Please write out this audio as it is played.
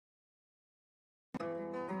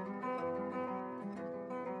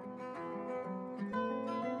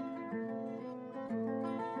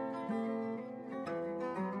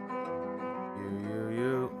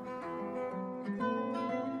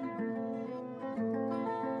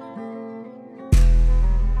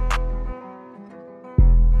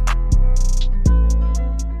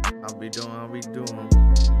we doing? How we doing?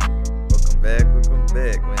 Welcome back,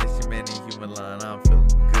 man. It's your man, Inhuman Line. I'm feeling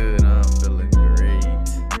good. I'm feeling great.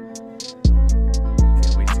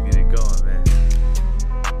 Can't wait to get it going, man.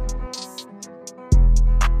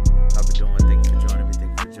 How we doing? Thank you for joining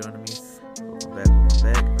me. Welcome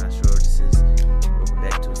back. Not sure if this is welcome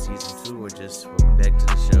back to a season 2 or just welcome back to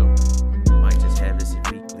the show. Might just have this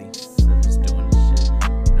weekly instead of just doing this shit,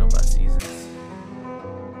 by seasons.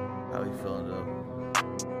 How we feeling though?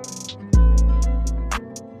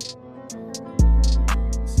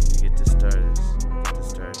 Get this started.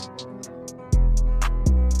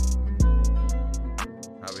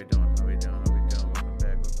 How we doing?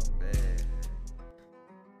 Welcome back.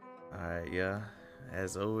 Alright, yeah.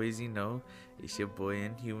 As always, it's your boy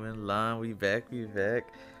Inhuman Line. We back.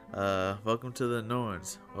 Welcome to the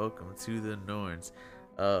Norns.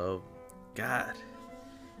 God,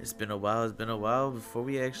 it's been a while before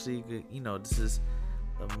we actually get, this is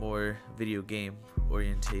a more video game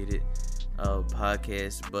orientated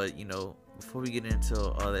podcast, but before we get into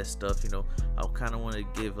all that stuff, I kind of want to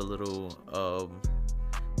give a little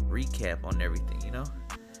recap on everything,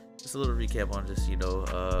 just a little recap on just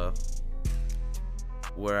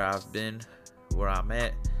where I've been, where I'm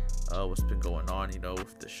at, what's been going on,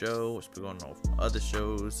 with the show, what's been going on with other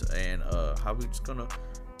shows, and how we just gonna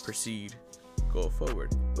proceed go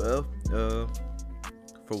forward. Well,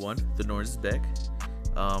 for one, the Norns is back.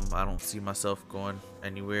 I don't see myself going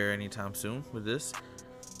anywhere anytime soon with this.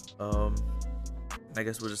 I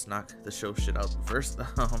guess we'll just knock the show shit out first.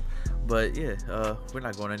 But yeah, we're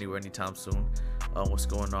not going anywhere anytime soon. What's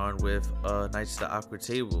going on with Knights of the Aqua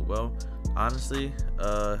Table? Well, honestly,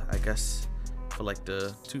 I guess for like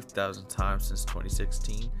the 2000th time since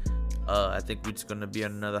 2016, I think we're just gonna be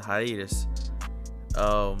on another hiatus.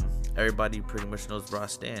 Everybody pretty much knows where I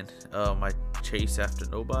stand. I chase after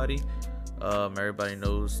nobody. Everybody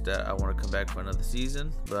knows that I want to come back for another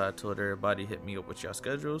season, but I told everybody hit me up with y'all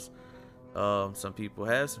schedules. Some people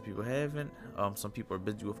have, some people haven't. Some people are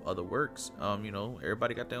busy with other works.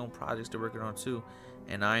 Everybody got their own projects they're working on too,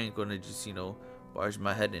 and I ain't gonna just barge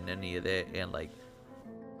my head in any of that and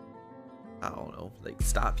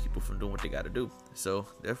stop people from doing what they gotta do. So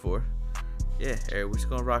therefore, yeah, we're just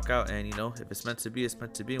gonna rock out, and if it's meant to be, it's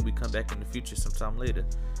meant to be, and we come back in the future sometime later.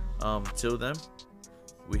 Till then,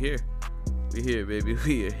 we're here, baby.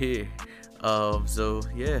 We are here. So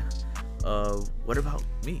yeah. What about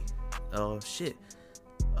me? Shit.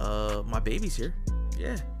 My baby's here.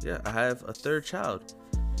 Yeah. I have a third child.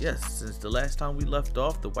 Yes, since the last time we left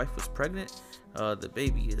off, the wife was pregnant. The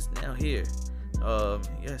baby is now here.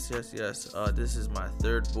 Yes. This is my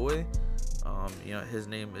third boy. His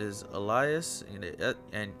name is Elias,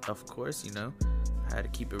 and of course, I had to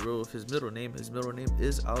keep it real with his middle name. His middle name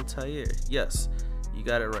is Altair. Yes, you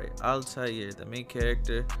got it right. Altair, the main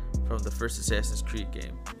character from the first Assassin's Creed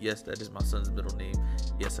game. Yes, that is my son's middle name.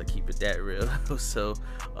 Yes, I keep it that real. So,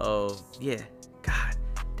 yeah. God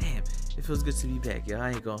damn, it feels good to be back. Yeah,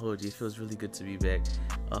 I ain't gonna hold you. It feels really good to be back.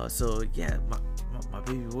 So yeah, my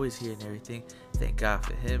baby boy's here and everything. Thank God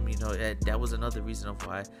for him. That was another reason of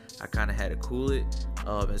why I kind of had to cool it.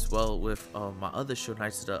 As well with my other show,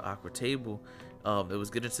 Knights of the Aqua Table. It was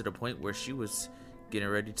getting to the point where she was getting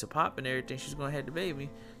ready to pop and everything. She's gonna have the baby.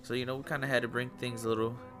 So we kind of had to bring things a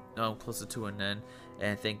little closer to an end.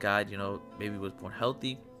 And thank God, baby was born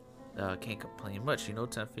healthy. Can't complain much.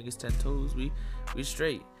 10 fingers, 10 toes. We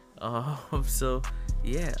straight. So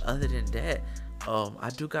yeah. Other than that, I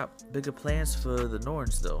do got bigger plans for the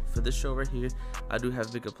Norns though. For this show right here, I do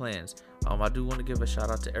have bigger plans. I do want to give a shout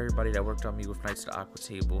out to everybody that worked on me with Knights of the Aqua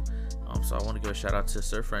Table. So I want to give a shout out to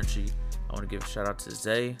Sir Frenchie. I want to give a shout out to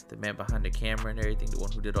Zay, the man behind the camera and everything, the one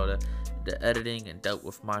who did all the editing and dealt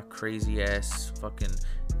with my crazy ass fucking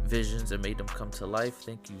visions and made them come to life.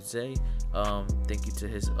 Thank you, Zay. Thank you to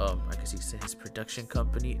his I guess he said his production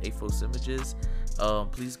company, Aphos Images.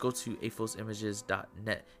 Please go to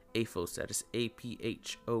aphosimages.net. Aphos, that is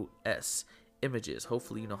APHOS Images.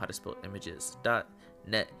 Hopefully you know how to spell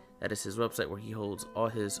images.net. That is his website where he holds all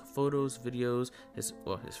his photos, videos, his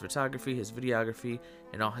photography, his videography,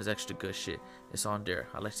 and all his extra good shit. It's on there.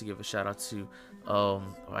 I'd like to give a shout out to,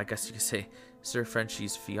 I guess you could say, Sir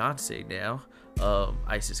Frenchie's fiance now,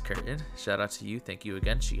 Isis Curtin. Shout out to you. Thank you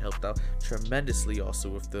again. She helped out tremendously also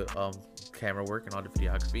with the camera work and all the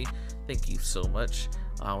videography. Thank you so much.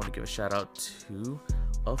 I want to give a shout out to,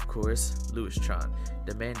 of course, Louis Tron,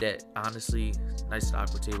 the man that honestly Knights of the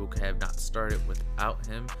Aqua Table could have not started without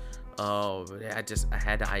him. I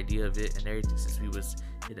had the idea of it and everything since we was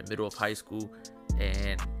in the middle of high school,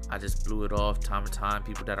 and I just blew it off time to time.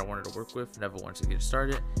 People that I wanted to work with never wanted to get it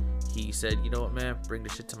started. He said, you know what, man, bring the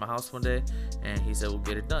shit to my house one day, and he said we'll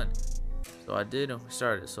get it done. So I did, and we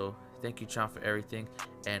started. So thank you, John, for everything.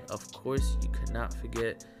 And of course, you could not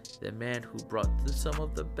forget the man who brought some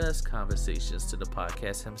of the best conversations to the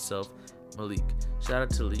podcast himself, Malik. Shout out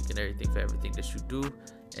to Malik and everything for everything that you do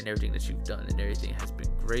and everything that you've done, and everything has been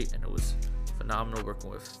great, and it was phenomenal working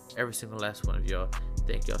with every single last one of y'all.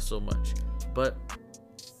 Thank y'all so much. But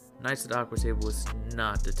Knights of the Awkward Table was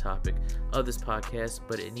not the topic of this podcast,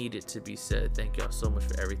 but it needed to be said. Thank y'all so much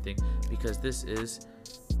for everything, because this is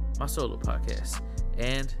my solo podcast,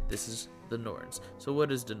 and this is the Norns. So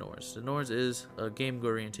what is the Norns? The Norns is a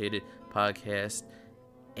game-orientated podcast,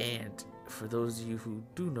 and for those of you who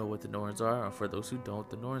do know what the Norns are, or for those who don't,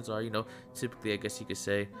 the Norns are, typically, I guess you could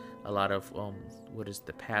say, a lot of what is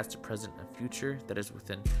the past, the present, and future that is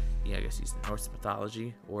within, I guess it's Norse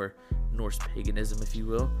mythology or Norse paganism, if you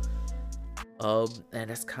will. And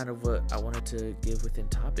that's kind of what I wanted to give within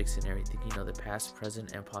topics and everything, the past,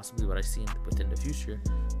 present, and possibly what I see within the future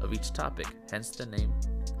of each topic, hence the name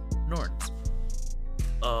Norns.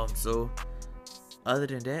 So other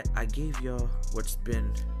than that, I gave y'all what's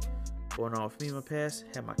been going on with me in my past.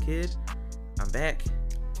 Had my kid, I'm back,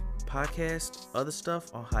 podcast, other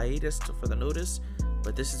stuff on hiatus for the notice,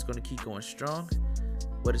 but this is going to keep going strong.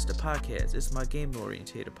 What is the podcast? It's my game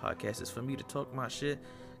orientated podcast. It's for me to talk my shit,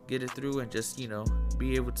 get it through, and just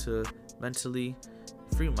be able to mentally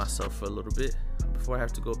free myself for a little bit before I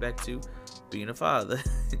have to go back to being a father.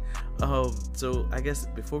 So I guess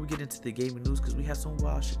before we get into the gaming news, because we have some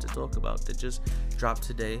wild shit to talk about that just dropped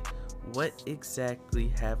today, what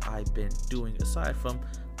exactly have I been doing aside from,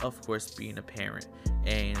 of course, being a parent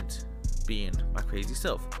and being my crazy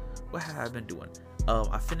self? What have I been doing?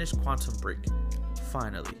 I finished Quantum Break,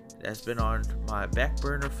 finally. That's been on my back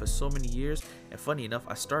burner for so many years, and funny enough,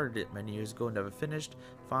 I started it many years ago, never finished.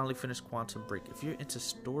 Finally finished Quantum Break. If you're into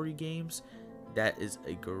story games, that is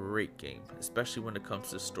a great game, especially when it comes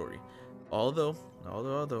to story. Although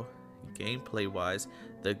gameplay wise,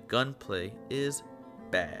 the gunplay is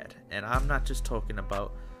bad, and I'm not just talking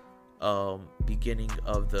about beginning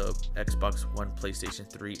of the Xbox One,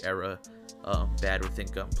 PlayStation 3 era bad within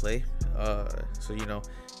gunplay. So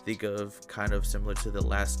think of kind of similar to The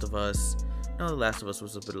Last of Us. No, The Last of Us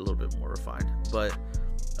was a little bit more refined, but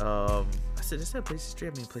I said PlayStation 3,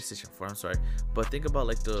 I mean PlayStation 4, I'm sorry. But think about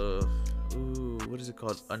like what is it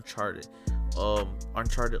called? Uncharted.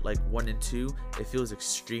 Uncharted like 1 and 2, it feels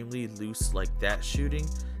extremely loose like that shooting.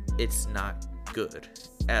 It's not good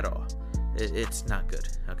at all. It's not good.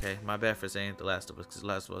 Okay, my bad for saying The Last of Us, because The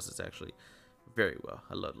Last of Us is actually very well.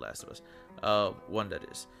 I love The Last of Us. One that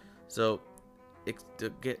is. So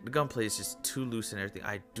the gunplay is just too loose and everything.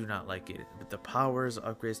 I do not like it. But the powers,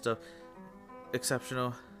 upgrade stuff,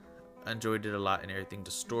 exceptional. I enjoyed it a lot and everything.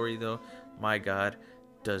 The story though, my God,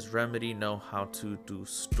 does Remedy know how to do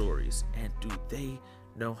stories, and do they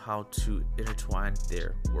know how to intertwine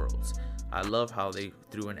their worlds? I love how they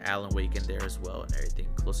threw an Alan Wake in there as well and everything,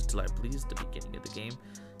 closer to, I believe, the beginning of the game.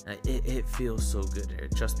 It feels so good.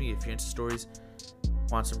 Trust me, if you're into stories,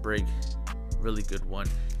 Quantum Break, really good one,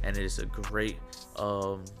 and it is a great,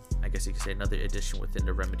 I guess you could say, another addition within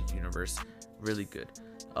the Remedy universe. Really good.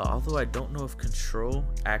 Although I don't know if Control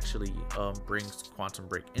actually brings Quantum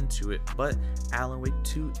Break into it, but Alan Wake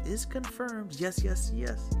 2 is confirmed. Yes.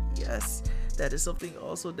 That is something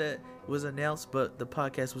also that was announced, but the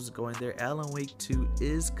podcast was going there. Alan Wake 2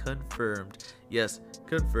 is confirmed. Yes,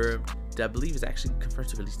 confirmed. I believe is actually confirmed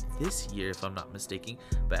to release this year, if I'm not mistaken.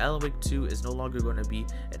 But Alan Wake 2 is no longer going to be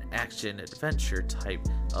an action adventure type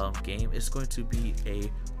game. It's going to be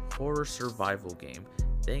a horror survival game.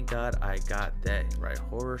 Thank God I got that right.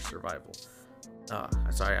 Horror survival.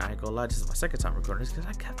 Sorry, I ain't gonna lie, this is my second time recording this because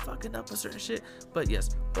I kept fucking up a certain shit. But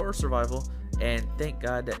yes, horror survival, and thank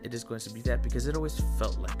God that it is going to be that, because it always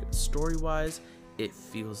felt like it. Story wise, it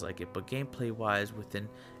feels like it, but gameplay wise within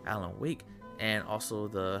Alan Wake, and also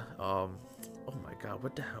the oh my God,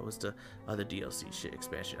 what the hell was the other DLC shit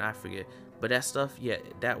expansion? I forget. But that stuff, yeah,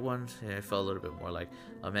 that one, it felt a little bit more like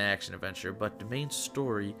an action adventure. But the main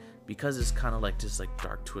story, because it's kind of like this like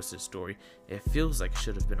dark twisted story, it feels like it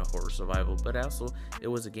should have been a horror survival. But also, it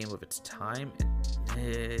was a game of its time,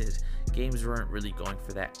 and games weren't really going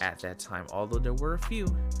for that at that time. Although there were a few,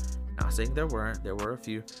 not saying there weren't, there were a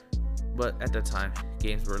few, but at that time,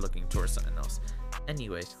 games were looking towards something else.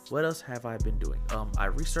 Anyway, what else have I been doing? I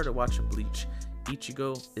restarted watching Bleach.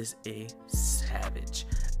 Ichigo is a savage.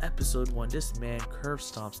 episode 1, this man curve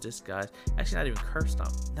stomps this guy. Actually, not even curve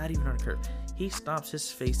stomp, not even on a curve. He stomps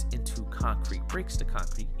his face into concrete, breaks the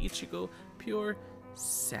concrete. Ichigo, pure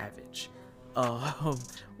savage.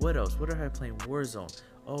 What else? What are I playing? Warzone.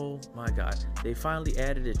 Oh my god, they finally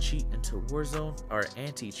added a cheat into Warzone, or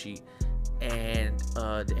anti-cheat, and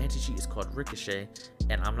the anti-cheat is called Ricochet,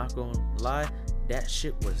 and I'm not gonna lie, that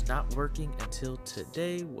shit was not working until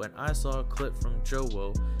today when I saw a clip from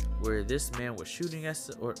Jowo where this man was shooting at,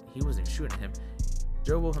 or he wasn't shooting at him,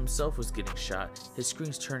 Jowo himself was getting shot. His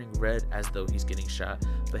screen's turning red as though he's getting shot,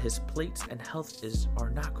 but his plates and health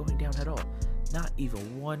are not going down at all, not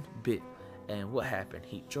even one bit. And what happened?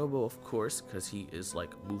 Jobo, of course, because he is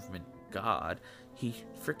like movement god, he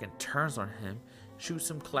freaking turns on him,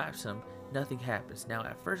 shoots him, claps him, nothing happens. Now,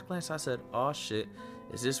 at first glance, I said, oh shit,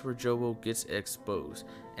 is this where Jobo gets exposed?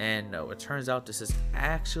 And no, it turns out this is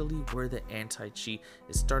actually where the anti-cheat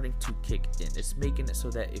is starting to kick in. It's making it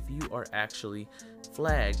so that if you are actually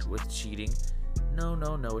flagged with cheating, no,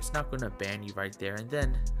 it's not going to ban you right there and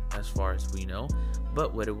then, as far as we know.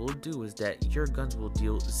 But what it will do is that your guns will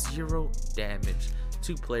deal 0 damage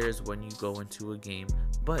to players when you go into a game,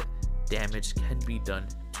 but damage can be done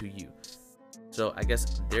to you. So I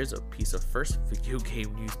guess there's a piece of first video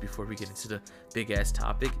game news before we get into the big ass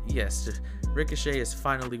topic. Yes, Ricochet is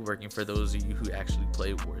finally working for those of you who actually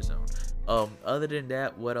play Warzone. Other than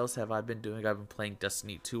that, what else have I been doing? I've been playing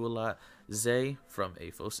Destiny 2 a lot. Zay from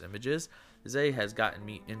Aphos Images. Zay has gotten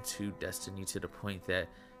me into Destiny to the point that,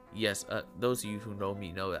 yes, those of you who know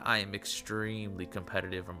me know that I am extremely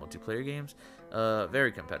competitive on multiplayer games,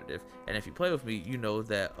 very competitive. And if you play with me, you know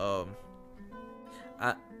that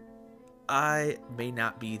I may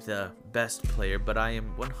not be the best player, but I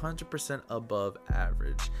am 100% above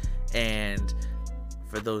average. And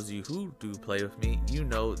for those of you who do play with me, you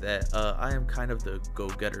know that I am kind of the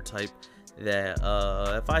go-getter type, that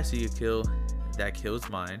if I see a kill, that kill's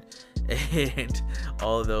mine. And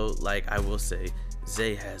although, like, I will say,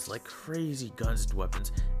 Zay has like crazy guns and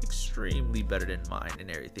weapons, extremely better than mine and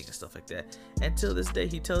everything and stuff like that. Until this day,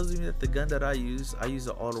 he tells me that the gun that I use an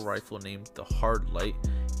auto rifle named the Hard Light.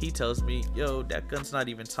 He tells me, yo, that gun's not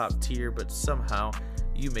even top tier, but somehow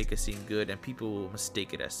you make it seem good and people will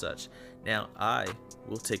mistake it as such. Now, I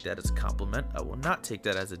will take that as a compliment. I will not take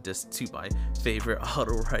that as a diss to my favorite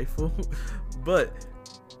auto rifle, but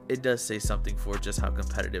it does say something for just how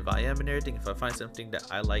competitive I am and everything. If I find something that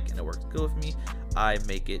I like and it works good with me, I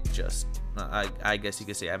make it just, I guess you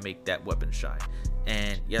could say I make that weapon shine.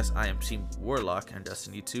 And yes, I am Team Warlock in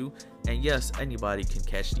Destiny 2. And yes, anybody can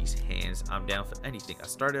catch these hands. I'm down for anything. I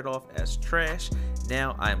started off as trash.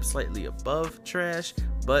 Now I am slightly above trash,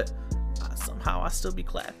 but somehow I still be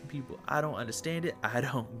clapping people. I don't understand it. I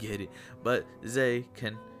don't get it. But Zay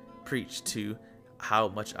can preach to how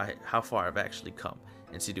far I've actually come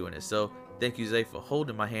into doing it. So thank you, Zay, for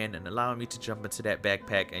holding my hand and allowing me to jump into that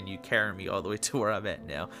backpack and you carrying me all the way to where I'm at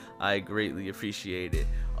now. I greatly appreciate it.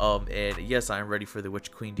 And yes, I am ready for the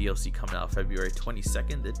Witch Queen DLC coming out February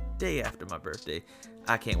 22nd, the day after my birthday.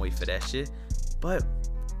 I can't wait for that shit. But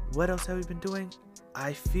what else have we been doing?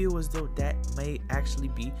 I feel as though that may actually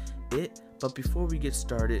be it. But before we get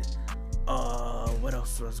started, what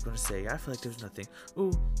else was I gonna say? I feel like there's nothing.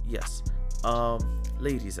 Ooh, yes.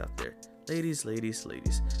 Ladies out there. Ladies, this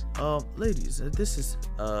is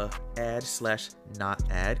ad slash not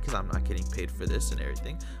ad, because I'm not getting paid for this and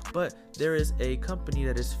everything, but there is a company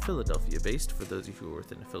that is Philadelphia based, for those of you who are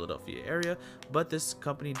within the Philadelphia area, but this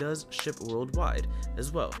company does ship worldwide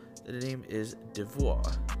as well. The name is Devoir.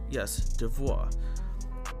 Yes, Devoir.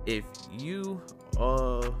 If you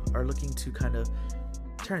are looking to kind of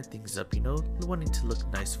turn things up, you know, wanting to look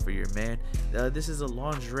nice for your man, this is a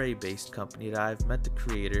lingerie based company that I've met the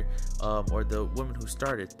creator, or the woman who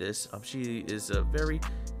started this. She is a very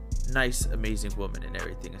nice, amazing woman and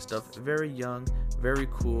everything and stuff, very young, very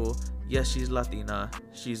cool. Yes, she's Latina,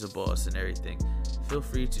 she's a boss and everything. Feel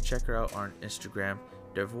free to check her out on Instagram,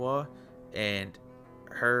 Devoir, and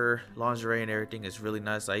her lingerie and everything is really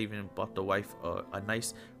nice. I even bought the wife a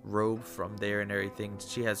nice robe from there and everything.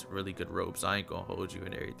 She has really good robes. I ain't gonna hold you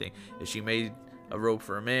and everything. If she made a robe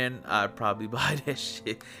for a man, I'd probably buy that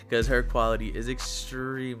shit, because her quality is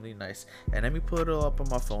extremely nice. And let me put it all up on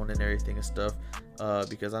my phone and everything and stuff,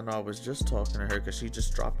 because I know I was just talking to her because she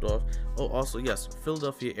just dropped off. Oh, also, yes,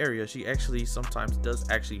 Philadelphia area, she actually sometimes does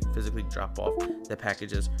actually physically drop off the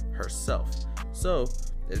packages herself. So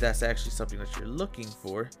if that's actually something that you're looking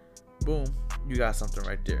for, boom, you got something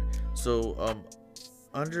right there. So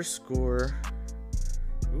underscore,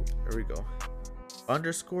 there we go,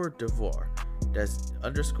 underscore Devoir. That's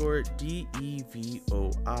underscore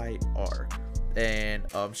DEVOIR. And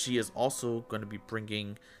she is also going to be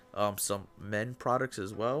bringing some men products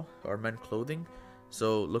as well, or men clothing.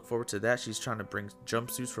 So look forward to that. She's trying to bring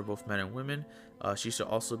jumpsuits for both men and women. She should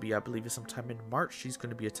also be, I believe it's sometime in March, she's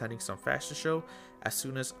going to be attending some fashion show. As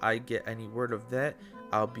soon as I get any word of that,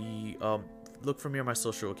 I'll be look for me on my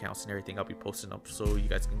social accounts and everything. I'll be posting up so you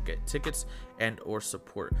guys can get tickets and or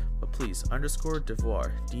support. But please,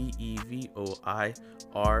 _Devoir,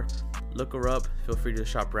 DEVOIR, look her up. Feel free to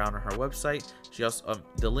shop around on her website. She also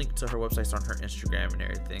the link to her website's on her Instagram and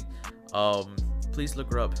everything. Please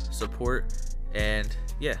look her up, support, and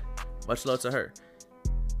yeah, much love to her.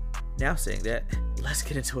 Now saying that, let's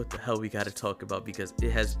get into what the hell we gotta talk about, because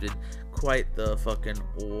it has been quite the fucking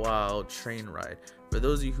wild train ride. For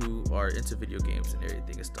those of you who are into video games and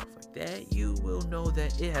everything and stuff like that, you will know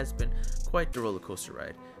that it has been quite the roller coaster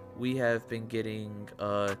ride. We have been getting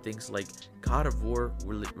things like God of War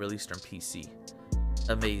released on PC.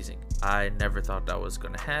 Amazing. I never thought that was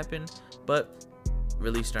gonna happen, but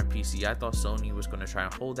released on PC. I thought Sony was gonna try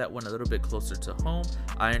and hold that one a little bit closer to home.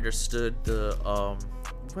 I understood the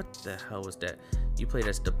what the hell was that? You played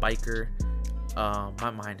as the biker. My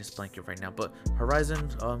mind is blanking right now, but Horizon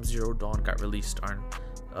Zero Dawn got released on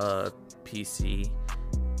PC.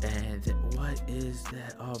 And what is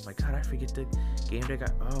that? Oh my god, I forget the game that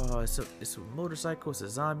got. Oh, it's a motorcycle. It's a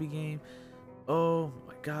zombie game. Oh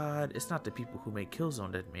my god, it's not the people who made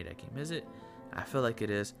Killzone that made that game, is it? I feel like it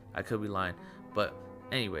is. I could be lying, but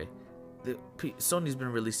anyway, Sony's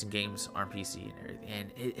been releasing games on PC and everything,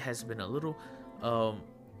 and it has been a little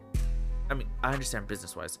I mean, I understand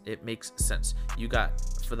business-wise, it makes sense. You got,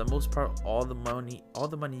 for the most part, all the money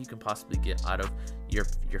you can possibly get out of your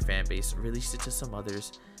fan base, release it to some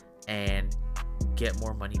others, and get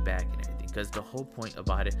more money back and everything. Because the whole point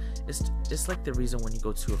about it is, it's like the reason when you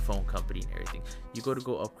go to a phone company and everything, you go to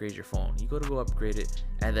go upgrade your phone, you go to go upgrade it,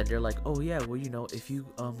 and then they're like, oh yeah, well, you know, if you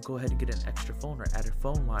go ahead and get an extra phone or add a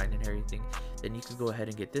phone line and everything, then you can go ahead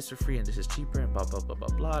and get this for free, and this is cheaper, and blah blah blah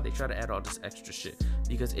blah blah. They try to add all this extra shit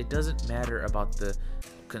because it doesn't matter about the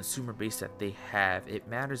consumer base that they have. It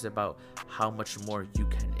matters about how much more you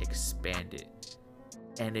can expand it.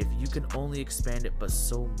 And if you can only expand it but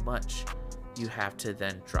so much, you have to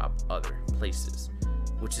then drop other places,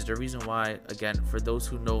 which is the reason why, again, for those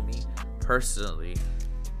who know me personally,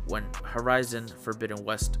 when Horizon Forbidden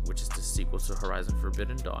West, which is the sequel to Horizon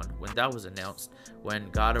Forbidden Dawn, when that was announced, when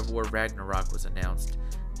God of War Ragnarok was announced,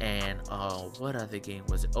 and what other game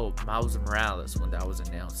was it? Oh, Miles Morales, when that was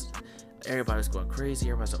announced, everybody was going crazy.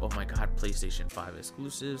 Everybody's like, oh my god, PlayStation 5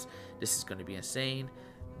 exclusives, this is going to be insane.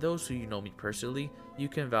 Those who you know me personally, you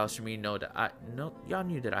can vouch for me, know that y'all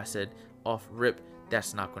knew that I said off rip,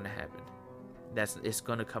 that's not going to happen. It's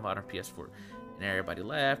going to come out on PS4. And everybody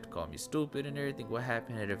laughed, called me stupid and everything. What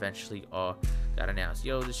happened? It eventually all got announced.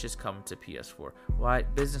 Yo, this just coming to PS4. Why?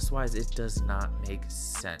 Business wise, it does not make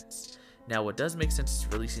sense. Now, what does make sense is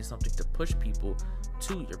releasing something to push people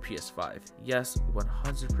to your PS5. Yes,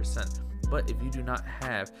 100%. But if you do not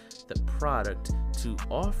have the product to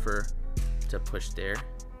offer to push there,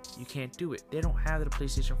 you can't do it. They don't have the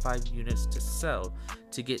PlayStation 5 units to sell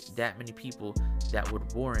to get that many people that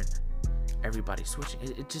would warrant everybody switching.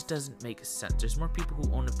 It just doesn't make sense. There's more people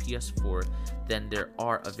who own a PS4 than there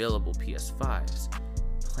are available PS5s,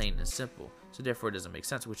 plain and simple. So therefore it doesn't make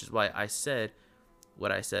sense, which is why I said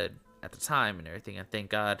what I said at the time and everything. And thank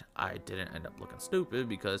God I didn't end up looking stupid,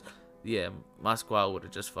 because yeah, my squad would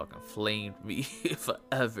have just fucking flamed me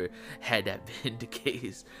forever had that been the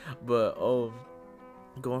case. But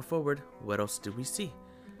going forward, what else do we see?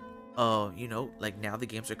 You know, like now the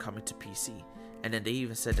games are coming to PC. And then they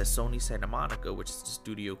even said that Sony Santa Monica, which is the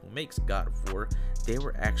studio who makes God of War, they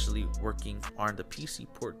were actually working on the PC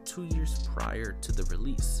port 2 years prior to the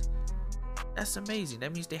release. That's amazing.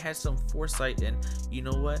 That means they had some foresight, and you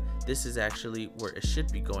know what? This is actually where it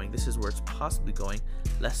should be going. This is where it's possibly going.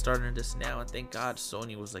 Let's start on this now. And thank God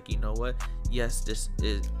Sony was like, you know what? Yes, this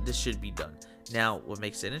should be done. Now, what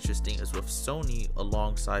makes it interesting is with Sony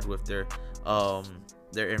alongside with their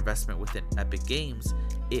investment within Epic Games,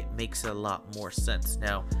 it makes a lot more sense.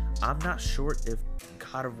 Now, I'm not sure if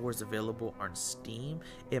God of War is available on Steam.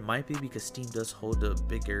 It might be, because Steam does hold a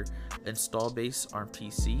bigger install base on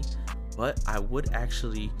PC, but I would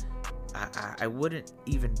actually, I wouldn't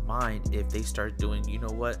even mind if they start doing, you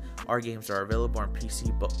know what, our games are available on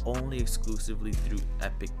PC but only exclusively through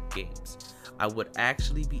Epic Games. I would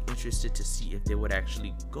actually be interested to see if they would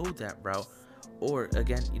actually go that route. Or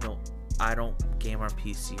again, you know, I don't game on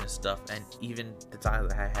PC and stuff, and even the title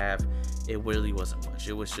that I have, it really wasn't much.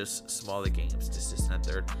 It was just smaller games, this and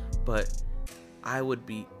third. But I would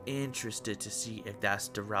be interested to see if that's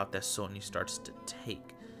the route that Sony starts to take.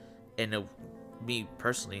 And me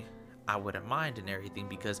personally, I wouldn't mind and everything,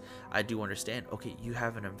 because I do understand, okay, you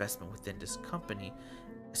have an investment within this company,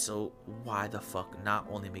 so why the fuck not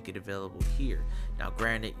only make it available here? Now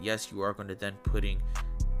granted, yes, you are going to then putting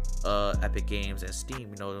Epic Games and Steam,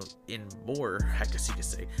 you know, in more, I guess you could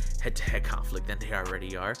say, head-to-head conflict than they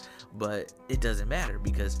already are, but it doesn't matter,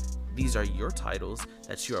 because these are your titles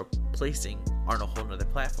that you are placing on a whole nother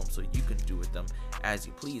platform, so you can do with them as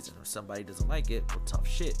you please. And if somebody doesn't like it, well, tough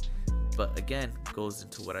shit. But again, goes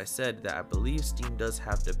into what I said, that I believe Steam does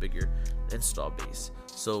have the bigger install base,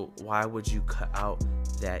 so why would you cut out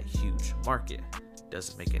that huge market?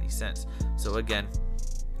 Doesn't make any sense. So again,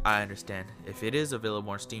 I understand if it is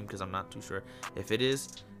available on Steam, because I'm not too sure. If it is,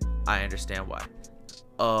 I understand why.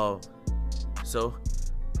 So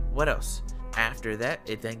what else? After that,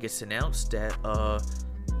 it then gets announced that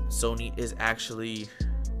Sony is actually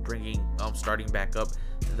starting back up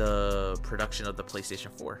the production of the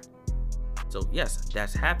PlayStation 4. So yes,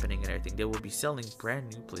 that's happening and everything. They will be selling brand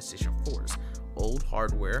new PlayStation 4s, old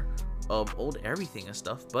hardware, old everything and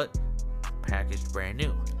stuff, but packaged brand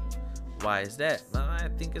new. Why is that? I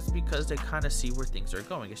think it's because they kind of see where things are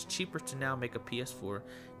going. It's cheaper to now make a PS4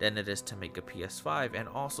 than it is to make a PS5, and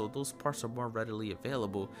also those parts are more readily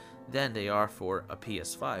available than they are for a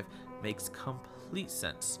PS5. Makes complete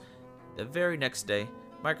sense. The very next day,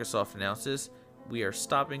 Microsoft announces we are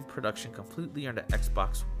stopping production completely on the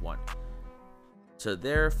Xbox One, so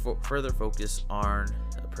they're further focus on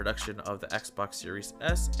the production of the Xbox Series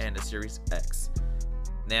S and the Series X.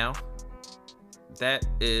 Now, that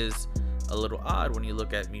is a little odd when you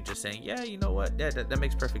look at me just saying, yeah, you know what, that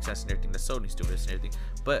makes perfect sense and everything, that Sony's doing this and everything.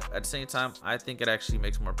 But at the same time, I think it actually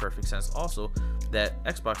makes more perfect sense also that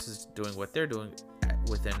Xbox is doing what they're doing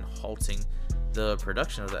within halting the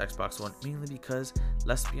production of the Xbox One, mainly because,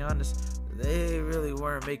 let's be honest, they really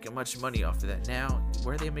weren't making much money off of that. Now,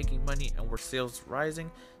 were they making money and were sales rising?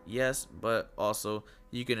 Yes, but also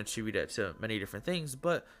you can attribute that to many different things,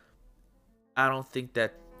 but I don't think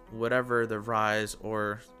that whatever the rise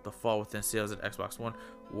or the fall within sales of Xbox One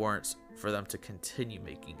warrants for them to continue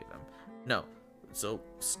making them. No. So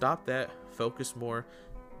stop that, focus more.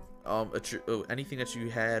 Anything that you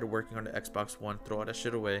had working on the Xbox One, throw all that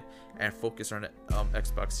shit away and focus on the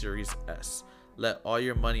Xbox Series S. Let all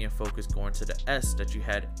your money and focus go into the S that you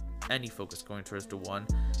had any focus going towards the One,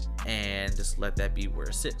 and just let that be where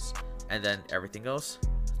it sits. And then everything else,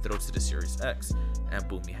 throw to the Series X, and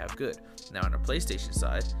boom, you have good. Now on the PlayStation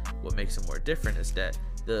side, what makes it more different is that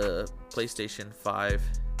the PlayStation 5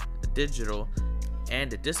 digital and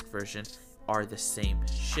the disc version are the same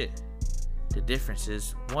shit. The difference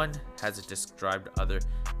is one has a disc drive, the other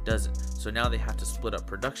doesn't. So now they have to split up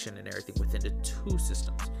production and everything within the two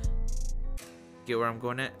systems. Get where I'm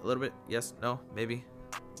going at a little bit? Yes, no, maybe,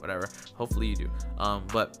 whatever. Hopefully you do.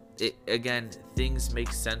 But it, again, things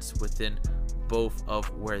make sense within both of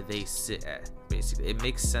where they sit at. Basically, it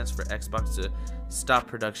makes sense for Xbox to stop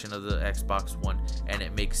production of the Xbox One, and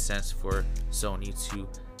it makes sense for Sony to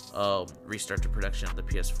restart the production of the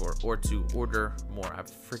PS4, or to order more. I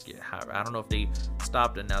forget how, I don't know if they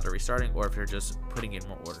stopped and now they're restarting, or if they're just putting in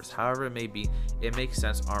more orders. However it may be, it makes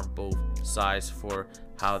sense on both sides for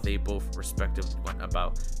how they both respectively went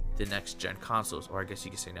about the next gen consoles, or I guess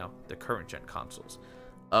you could say now the current gen consoles.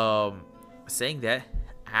 Saying that,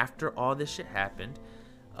 after all this shit happened,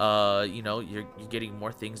 you know, you're getting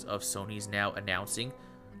more things of Sony's now announcing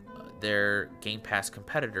their Game Pass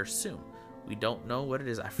competitor soon. We don't know what it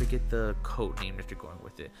is. I forget the code name that they're going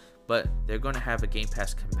with it, but they're going to have a Game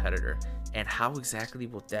Pass competitor, and how exactly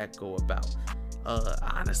will that go about?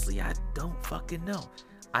 Honestly, I don't fucking know.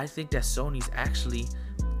 I think that Sony's actually,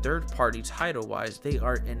 third-party title-wise, they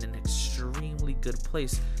are in an extremely good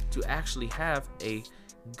place to actually have a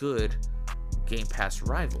good Game Pass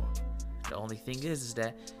rival. The only thing is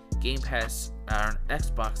that Game Pass on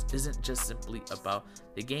Xbox isn't just simply about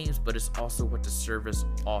the games, but it's also what the service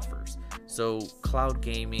offers. So cloud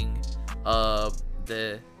gaming,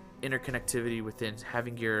 the interconnectivity within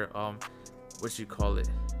having your what you call it,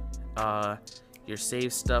 your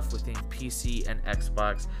save stuff within PC and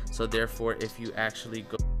Xbox. So therefore, if you actually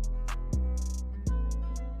go,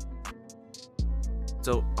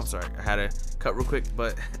 so I'm sorry, I had to cut real quick,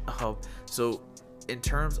 but so in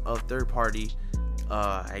terms of third party,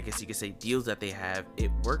 I guess you could say deals that they have,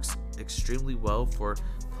 it works extremely well for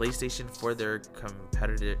PlayStation for their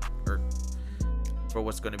competitive, or for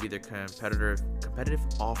what's going to be their competitive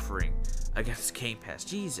offering against Game Pass.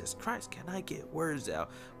 Jesus Christ, can I get words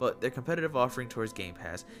out? But their competitive offering towards Game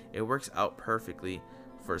Pass, it works out perfectly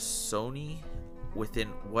for Sony within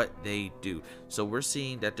what they do. So we're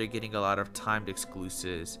seeing that they're getting a lot of timed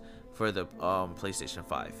exclusives for the PlayStation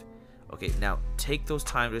 5. Okay, now take those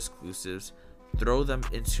timed exclusives, throw them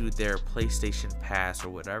into their PlayStation Pass or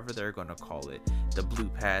whatever they're gonna call it, the Blue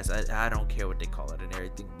Pass. I don't care what they call it and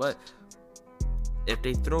everything, but if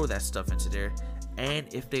they throw that stuff into there,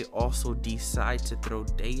 and if they also decide to throw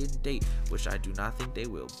day and date, which I do not think they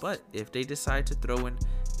will, but if they decide to throw in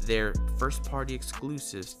their first party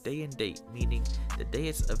exclusives day and date, meaning the day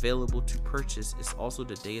it's available to purchase is also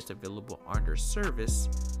the day it's available on their service,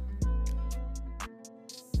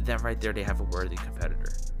 then right there they have a worthy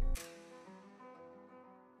competitor,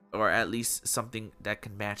 or at least something that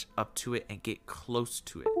can match up to it and get close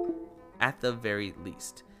to it at the very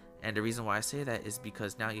least. And the reason why I say that is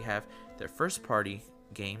because now you have their first party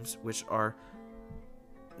games, which are,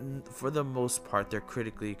 for the most part, they're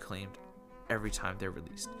critically acclaimed every time they're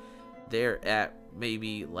released. They're at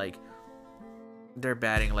maybe like, they're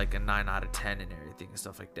batting like a 9 out of 10 and everything and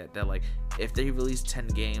stuff like that. They're like, if they release 10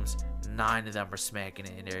 games, 9 of them are smacking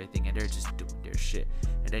it and everything, and they're just doing their shit.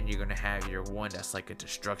 And then you're gonna have your one that's like a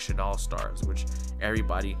Destruction All-Stars, which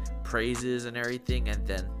everybody praises and everything, and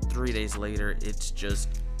then 3 days later it's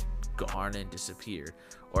just gone and disappeared.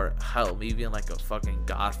 Or hell, maybe in like a fucking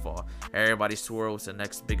Godfall, everybody swore it was the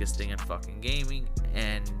next biggest thing in fucking gaming,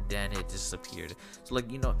 and then it disappeared. So like,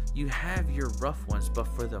 you know, you have your rough ones, but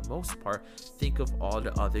for the most part, think of all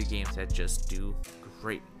the other games that just do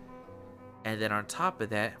great. And then on top of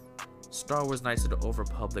that, Star Wars Knights of the Old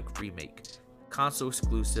Republic remake, console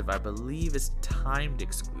exclusive. I believe it's timed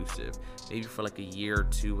exclusive, maybe for like a year or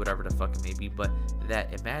two, whatever the fuck it may be. But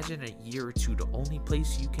that, imagine a year or two, the only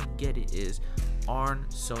place you can get it is on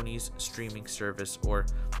Sony's streaming service or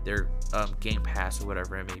their Game Pass or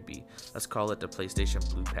whatever it may be. Let's call it the PlayStation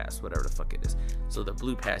Blue Pass, whatever the fuck it is. So the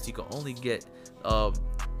Blue Pass, you can only get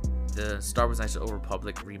the Star Wars Knights of the Old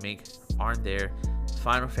Republic remake on there,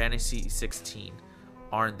 Final Fantasy 16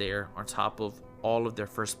 on there, on top of all of their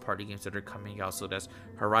first party games that are coming out. So that's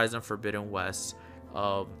Horizon Forbidden West,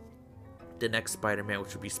 the next Spider-Man,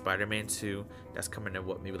 which would be Spider-Man 2, that's coming in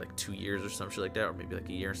what, maybe like 2 years or some shit like that, or maybe like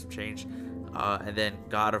a year and some change, and then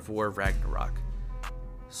God of War Ragnarok.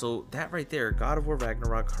 So that right there, God of War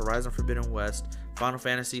Ragnarok, Horizon Forbidden West, Final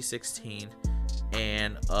Fantasy 16,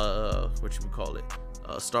 and Star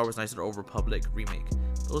Wars Knights of the Old Republic remake.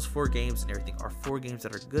 Those 4 games and everything are 4 games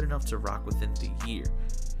that are good enough to rock within the year.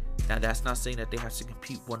 Now that's not saying that they have to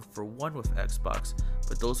compete one for one with Xbox,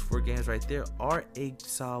 but those 4 games right there are a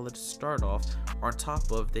solid start off. On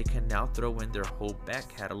top of, they can now throw in their whole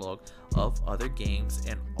back catalog of other games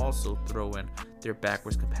and also throw in their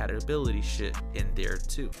backwards compatibility shit in there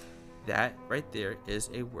too. That right there is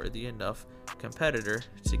a worthy enough competitor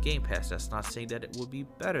to Game Pass. That's not saying that it will be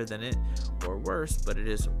better than it or worse, but it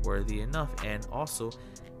is worthy enough. And also,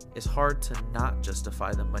 it's hard to not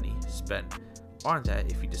justify the money spent on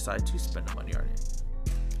that if you decide to spend the money on it.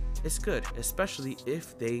 It's good, especially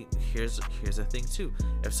if they, here's the thing too,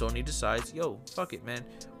 if Sony decides, yo, fuck it, man,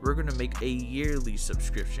 we're gonna make a yearly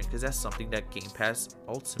subscription, because that's something that Game Pass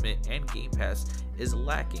Ultimate and Game Pass is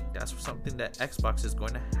lacking. That's something that Xbox is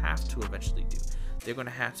going to have to eventually do. They're going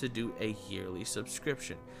to have to do a yearly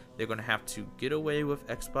subscription. They're going to have to get away with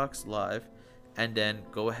Xbox Live and then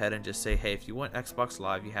go ahead and just say, hey, if you want Xbox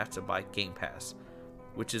Live, you have to buy Game Pass,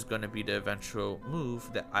 which is going to be the eventual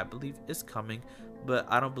move that I believe is coming, but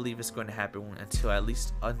I don't believe it's going to happen until at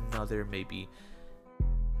least another, maybe,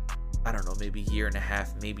 I don't know, maybe year and a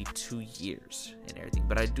half, maybe 2 years and everything.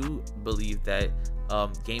 But I do believe that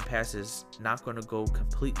Game Pass is not going to go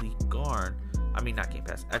completely gone. I mean, not Game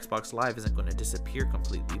Pass, Xbox Live isn't going to disappear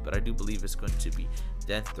completely, but I do believe it's going to be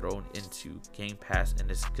then thrown into Game Pass, and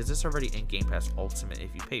it's because it's already in Game Pass Ultimate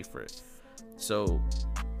if you pay for it. So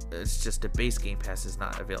it's just the base Game Pass is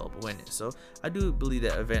not available in it. So I do believe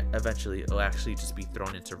that eventually it'll actually just be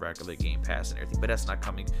thrown into regular Game Pass and everything, but that's not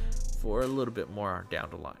coming for a little bit more down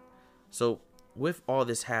the line. So with all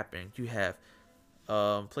this happening, you have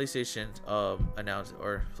PlayStation announced,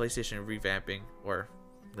 or PlayStation revamping, or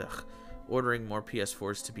ordering more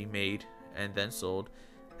PS4s to be made and then sold,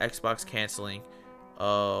 Xbox canceling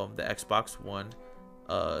the Xbox One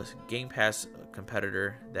Game Pass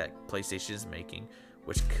competitor that PlayStation is making,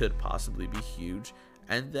 which could possibly be huge.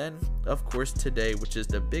 And then of course today, which is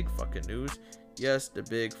the big fucking news, yes, the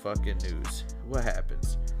big fucking news, what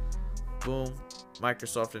happens? Boom,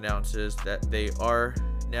 Microsoft announces that they are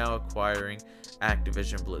now acquiring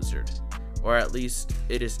Activision Blizzard, or at least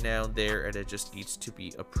it is now there and it just needs to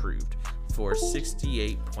be approved for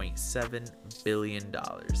 $68.7 billion.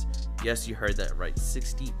 Yes, you heard that right,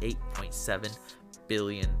 $68.7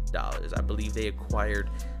 billion. I believe they acquired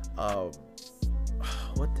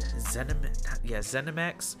what the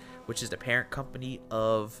ZeniMax, which is the parent company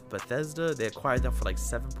of Bethesda. They acquired them for like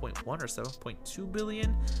 7.1 or 7.2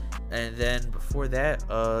 billion. And then before that,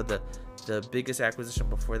 the biggest acquisition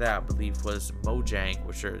before that, I believe, was Mojang,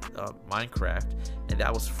 which are Minecraft, and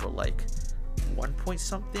that was for like 1 point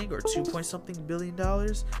something or 2 point something billion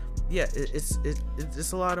dollars. Yeah, it's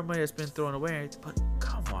a lot of money that's been thrown away, but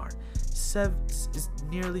come on, it's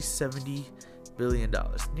nearly $70 billion,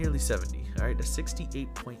 nearly 70. All right, that's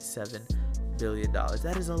 $68.7 billion.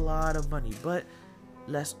 That is a lot of money, but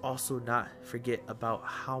let's also not forget about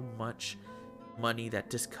how much money that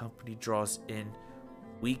this company draws in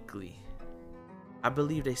weekly. I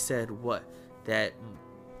believe they said that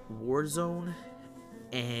Warzone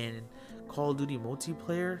and Call of Duty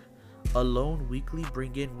multiplayer alone weekly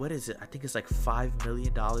bring in, what is it? I think it's like $5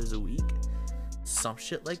 million a week, some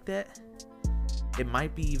shit like that. It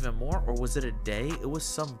might be even more, or was it a day? It was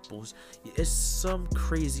some bullshit. It's some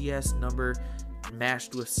crazy ass number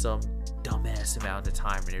matched with some dumbass amount of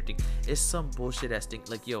time and everything. It's some bullshit ass thing.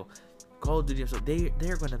 Like, yo, Call of Duty, so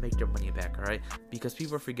they're gonna make their money back, all right? Because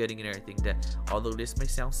people are forgetting and everything that, although this may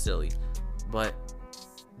sound silly, but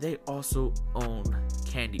they also own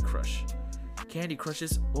Candy Crush. Candy Crush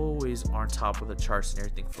is always on top of the charts and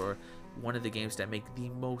everything for one of the games that make the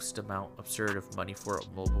most amount absurd of money for a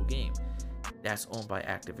mobile game. That's owned by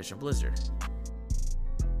Activision Blizzard.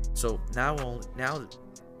 So now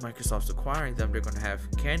Microsoft's acquiring them, they're going to have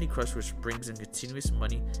Candy Crush, which brings in continuous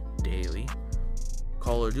money daily.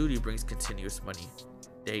 Call of Duty brings continuous money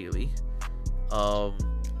daily.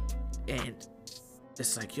 And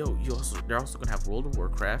it's like, yo, they're also going to have World of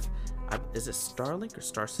Warcraft. Is it Starlink or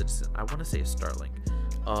Star Citizen? I want to say it's Starlink.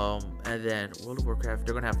 And then World of Warcraft,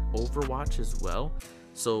 they're going to have Overwatch as well.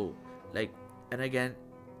 So, like, and again,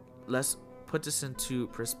 let's put this into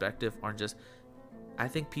perspective on just, I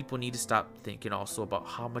think people need to stop thinking also about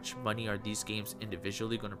how much money are these games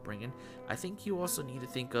individually going to bring in. I think you also need to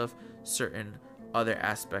think of certain other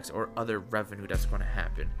aspects or other revenue that's going to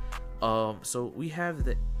happen. So we have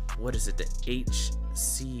the, what is it, the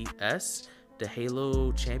HCS, the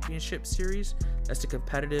Halo Championship Series. That's the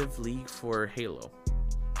competitive league for Halo.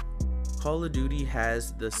 Call of Duty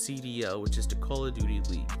has the CDL, which is the Call of Duty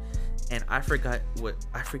League. And I forget what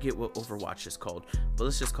Overwatch is called, but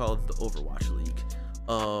let's just call it the Overwatch League.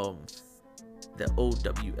 The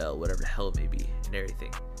OWL, whatever the hell it may be, and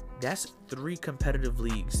everything. That's 3 competitive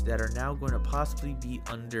leagues that are now going to possibly be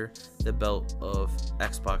under the belt of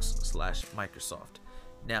Xbox/Microsoft.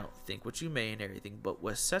 Now, think what you may and everything, but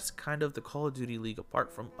what sets kind of the Call of Duty League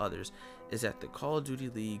apart from others is that the Call of Duty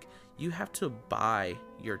League, you have to buy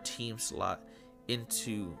your team slot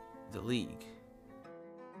into the league.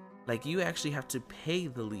 Like, you actually have to pay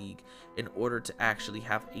the league in order to actually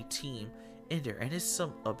have a team in there. And it's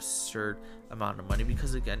some absurd amount of money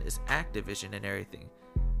because, again, it's Activision and everything.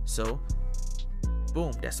 So,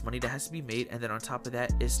 boom, that's money that has to be made. And then on top of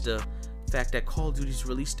that is the fact that Call of Duty is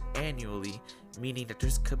released annually, meaning that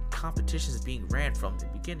there's competitions being ran from the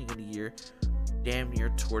beginning of the year damn near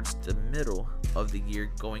towards the middle of the year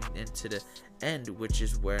going into the end, which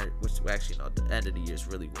actually not the end of the year is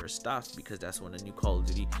really where it stops, because that's when the new Call of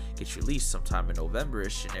Duty gets released sometime in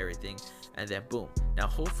November-ish and everything. And then boom, now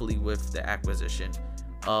hopefully with the acquisition,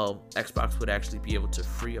 Xbox would actually be able to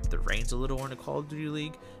free up the reins a little on the Call of Duty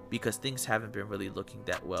League, because things haven't been really looking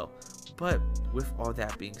that well. But with all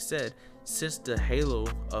that being said, since the Halo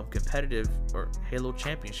competitive or Halo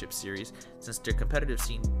Championship Series, since their competitive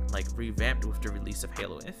scene like revamped with the release of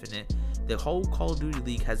Halo Infinite, the whole Call of Duty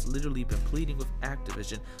League has literally been pleading with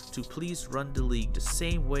Activision to please run the league the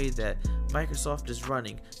same way that Microsoft is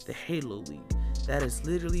running the Halo League. That is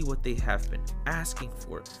literally what they have been asking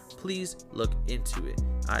for. Please look into it.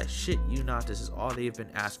 I shit you not, this is all they've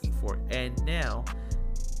been asking for, and now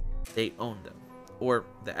they own them. Or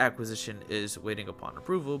the acquisition is waiting upon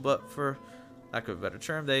approval, but for lack of a better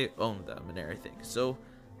term, they own them and everything. So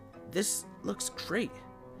this looks great,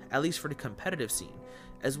 at least for the competitive scene,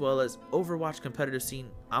 as well as Overwatch competitive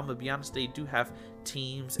scene. I'm gonna be honest, they do have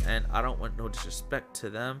teams, and I don't want no disrespect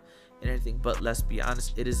to them and everything, but let's be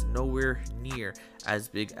honest, it is nowhere near as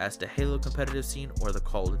big as the Halo competitive scene or the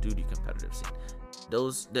Call of Duty competitive scene.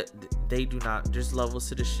 They do not, there's levels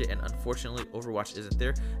to this shit, and unfortunately Overwatch isn't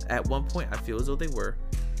there. At one point I feel as though they were,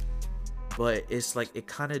 but it's like it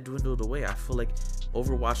kind of dwindled away. I feel like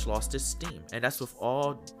Overwatch lost its steam, and that's with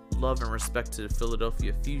all love and respect to the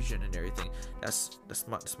Philadelphia Fusion and everything. That's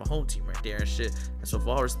my home team right there and shit. That's with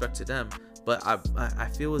all respect to them, but I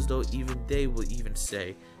feel as though even they will even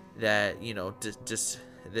say that, you know, just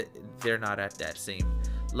that they're not at that same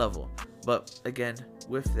level. But again,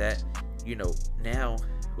 with that, you know, now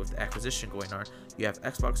with the acquisition going on, you have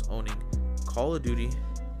Xbox owning Call of Duty,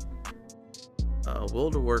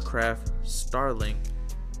 World of Warcraft, Starlink,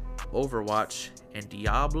 Overwatch, and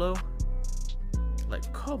Diablo.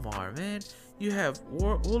 Like, come on, man. You have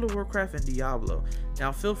World of Warcraft and Diablo.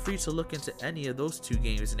 Now, feel free to look into any of those two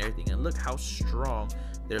games and everything, and look how strong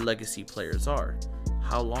their legacy players are.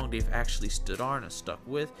 How long they've actually stood on and stuck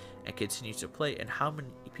with and continue to play, and how many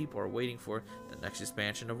people are waiting for the next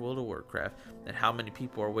expansion of World of Warcraft, and how many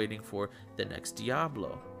people are waiting for the next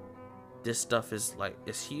Diablo. This stuff is like,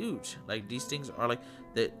 it's huge. Like, these things are like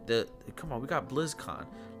the come on, we got BlizzCon.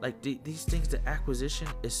 Like, these things, the acquisition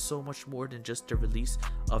is so much more than just the release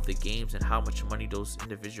of the games and how much money those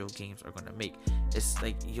individual games are gonna make. It's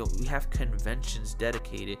like, yo, we have conventions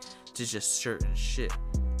dedicated to just certain shit.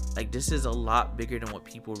 Like, this is a lot bigger than what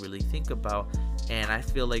people really think about, and I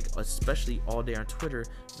feel like, especially all day on Twitter,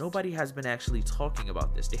 nobody has been actually talking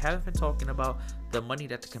about this. They haven't been talking about the money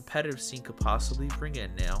that the competitive scene could possibly bring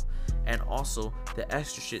in now, and also the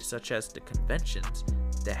extra shit such as the conventions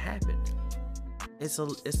that happen.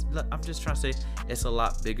 I'm just trying to say, it's a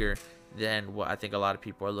lot bigger than what I think a lot of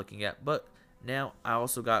people are looking at. But now I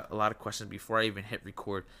also got a lot of questions before I even hit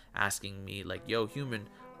record, asking me like, yo, Human,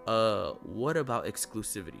 what about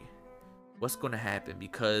exclusivity? What's going to happen?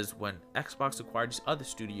 Because when Xbox acquired these other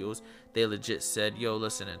studios, they legit said, yo,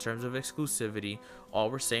 listen, in terms of exclusivity,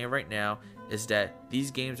 all we're saying right now is that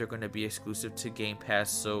these games are going to be exclusive to Game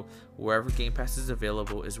Pass. So wherever Game Pass is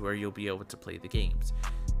available is where you'll be able to play the games.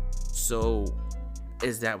 So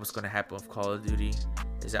is that what's going to happen with Call of Duty?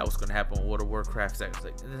 Is that what's going to happen with World of Warcraft? I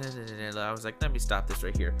was like, let me stop this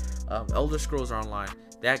right here. Elder Scrolls Online,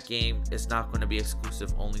 that game is not going to be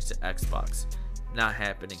exclusive only to Xbox. Not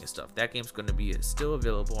happening and stuff. That game's going to be still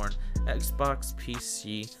available on Xbox,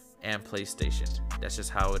 PC, and PlayStation. That's just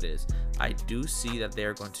how it is. I do see that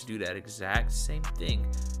they're going to do that exact same thing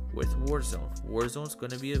with Warzone. Warzone's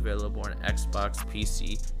going to be available on Xbox,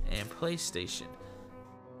 PC, and PlayStation.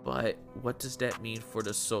 But what does that mean for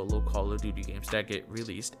the solo Call of Duty games that get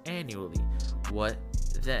released annually? What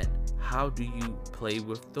then? How do you play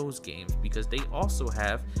with those games? Because they also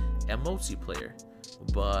have a multiplayer,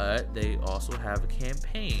 but they also have a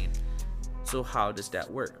campaign. So how does that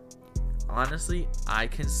work? Honestly, I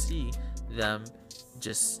can see them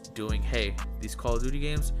just doing, hey, these Call of Duty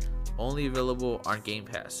games only available on Game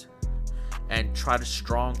Pass, and try to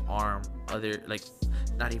strong arm other, like,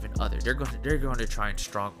 not even other, they're going to try and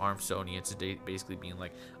strong arm Sony into basically being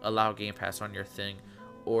like, allow Game Pass on your thing,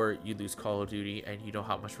 or you lose Call of Duty, and you know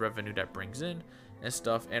how much revenue that brings in and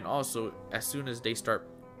stuff. And also, as soon as the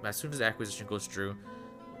acquisition goes through,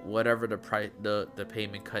 whatever the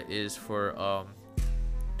payment cut is for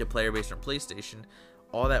the player base on PlayStation,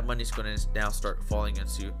 all that money is going to now start falling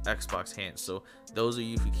into Xbox hands. So those of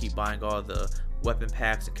you who keep buying all the weapon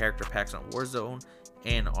packs and character packs on Warzone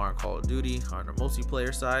and on Call of Duty on the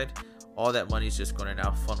multiplayer side, all that money is just going to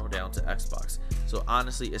now funnel down to Xbox. So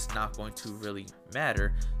honestly, it's not going to really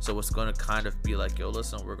matter. So it's going to kind of be like, yo,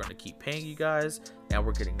 listen, we're going to keep paying you guys and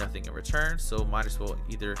we're getting nothing in return, so might as well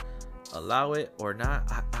either allow it or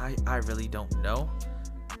not. I really don't know.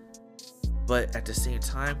 But at the same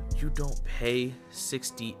time, you don't pay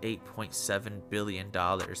 $68.7 billion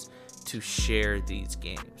to share these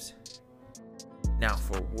games. Now,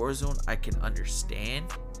 for Warzone, I can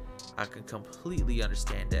understand. I can completely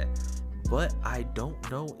understand that. But I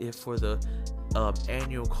don't know if for the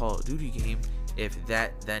annual Call of Duty game, if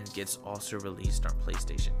that then gets also released on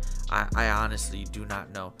PlayStation. I honestly do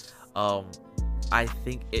not know. I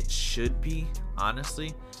think it should be,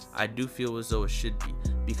 honestly. I do feel as though it should be,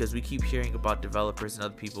 because we keep hearing about developers and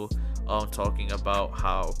other people talking about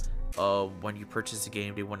how when you purchase a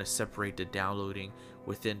game, they want to separate the downloading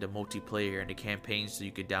within the multiplayer and the campaign, so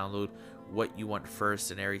you could download what you want first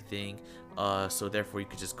and everything, so therefore you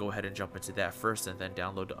could just go ahead and jump into that first and then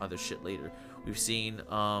download the other shit later. We've seen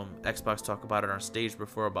Xbox talk about it on stage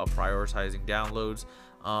before about prioritizing downloads.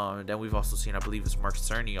 Then we've also seen, I believe it's Mark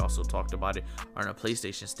Cerny also talked about it on a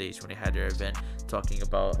PlayStation stage when they had their event, talking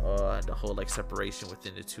about the whole like separation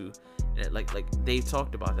within the two, and like they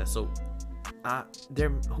talked about that. So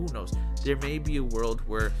who knows, there may be a world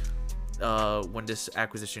where when this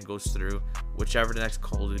acquisition goes through, whichever the next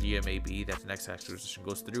Call of Duty may be that the next acquisition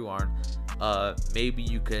goes through on, maybe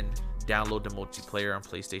you can download the multiplayer on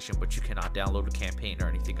PlayStation, but you cannot download the campaign or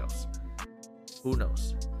anything else. Who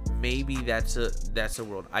knows? Maybe that's a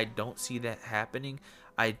world. I don't see that happening.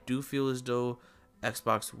 I do feel as though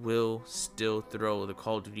Xbox will still throw the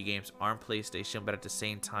Call of Duty games on PlayStation, but at the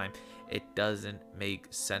same time, it doesn't make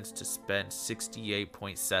sense to spend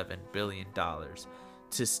 $68.7 billion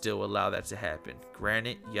to still allow that to happen.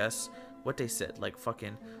 Granted, yes, what they said, like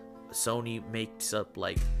fucking Sony makes up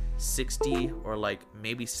like 60 or like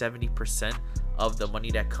maybe 70% of the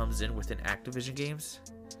money that comes in within Activision games.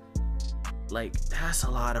 Like, that's a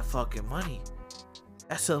lot of fucking money.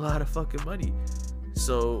 That's a lot of fucking money.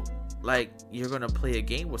 So like, you're gonna play a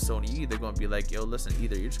game with Sony, you're either gonna be like, yo, listen,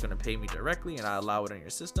 either you're just gonna pay me directly and I allow it on your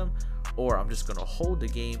system, or I'm just gonna hold the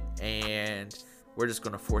game and we're just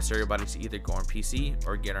gonna force everybody to either go on PC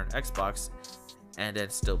or get on Xbox and then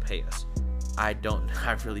still pay us. I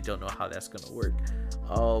really don't know how that's gonna work.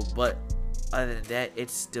 But other than that,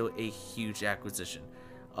 it's still a huge acquisition.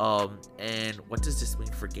 And what does this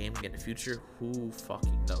mean for gaming in the future? Who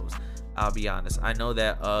fucking knows? I'll be honest. I know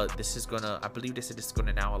that this is gonna, I believe they said this is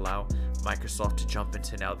gonna now allow Microsoft to jump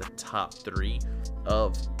into now the top 3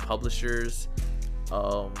 of publishers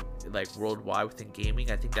like worldwide within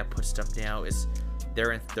gaming. I think that puts them now is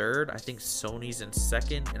they're in 3rd. I think Sony's in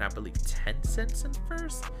 2nd, and I believe Tencent's in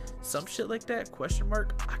 1st. Some shit like that, question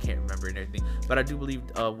mark. I can't remember anything, but I do believe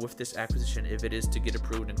with this acquisition, if it is to get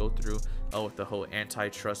approved and go through with the whole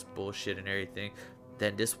antitrust bullshit and everything,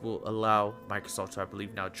 then this will allow Microsoft to, I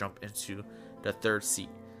believe, now jump into the 3rd seat,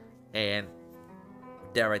 and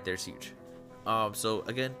that right there is huge. So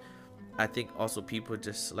again, I think also people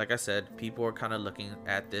just, like I said, people are kind of looking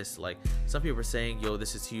at this like, some people are saying, yo,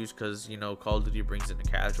 this is huge because, you know, Call of Duty brings in a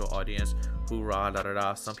casual audience, hoorah, da da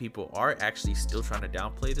da. Some people are actually still trying to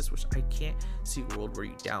downplay this, which I can't see a world where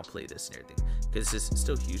you downplay this and everything, because it's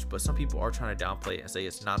still huge. But some people are trying to downplay it and say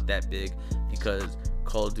it's not that big because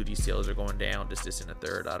Call of Duty sales are going down, this and the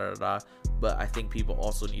third, da da da. But I think people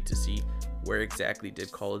also need to see where exactly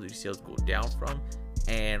did Call of Duty sales go down from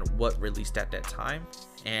and what released at that time.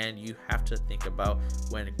 And you have to think about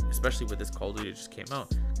when, especially with this Call of Duty just came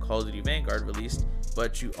out, Call of Duty Vanguard released,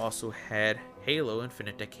 but you also had Halo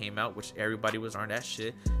Infinite that came out, which everybody was on that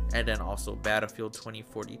shit, and then also Battlefield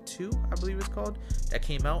 2042, I believe it's called, that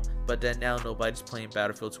came out, but then now nobody's playing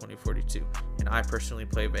Battlefield 2042, and I personally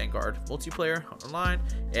play Vanguard multiplayer online,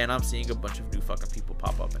 and I'm seeing a bunch of new fucking people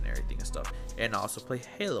pop up and everything and stuff, and I also play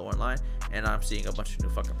Halo online, and I'm seeing a bunch of new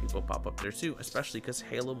fucking people pop up there too, especially because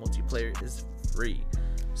Halo multiplayer is free.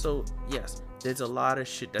 So yes, there's a lot of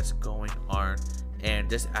shit that's going on, and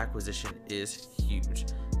this acquisition is huge.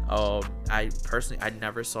 I personally, I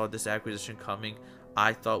never saw this acquisition coming.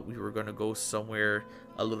 I thought we were gonna go somewhere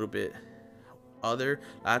a little bit other.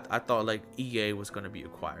 I thought like EA was gonna be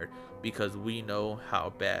acquired, because we know how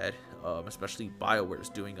bad especially BioWare is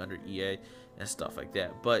doing under EA and stuff like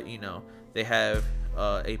that. But you know, they have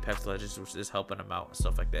Apex Legends, which is helping them out and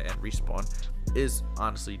stuff like that, and Respawn is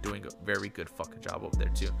honestly doing a very good fucking job over there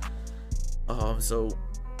too. So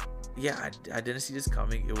yeah, I didn't see this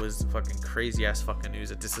coming. It was fucking crazy ass fucking news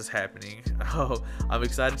that this is happening. I'm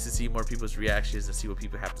excited to see more people's reactions and see what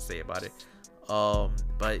people have to say about it.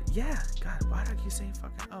 But yeah, God, why do I keep saying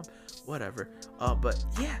fucking whatever. But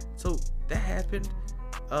yeah, so that happened.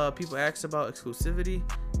 People asked about exclusivity.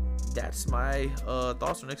 That's my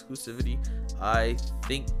thoughts on exclusivity. I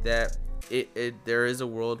think that there is a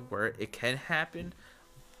world where it can happen,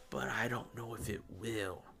 but I don't know if it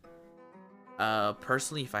will.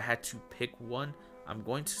 Personally, if I had to pick one, I'm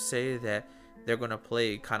going to say that they're going to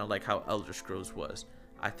play kind of like how Elder Scrolls was.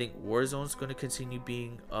 I think Warzone is going to continue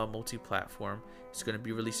being multi-platform. It's going to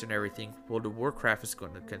be released on everything. World of Warcraft is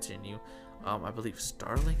going to continue. I believe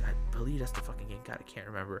Starlink, I believe that's the fucking game. God, I can't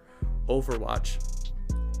remember. Overwatch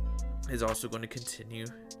is also going to continue.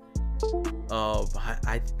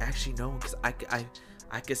 I actually know, because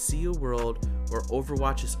I could see a world where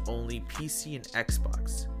Overwatch is only PC and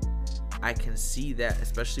Xbox. I can see that,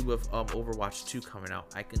 especially with Overwatch 2 coming out.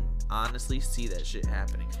 I can honestly see that shit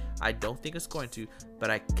happening. I don't think it's going to,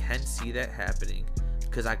 but I can see that happening,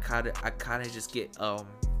 because I kind of just get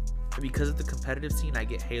because of the competitive scene, I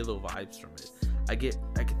get Halo vibes from it. I get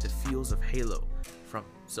the feels of Halo from,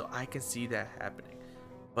 so I can see that happening.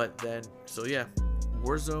 But then, so yeah,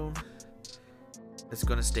 Warzone is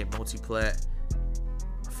gonna stay multiplat.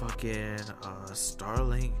 Fucking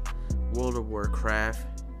Starlink, World of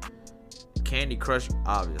Warcraft, Candy Crush,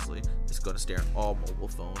 obviously, it's gonna stay on all mobile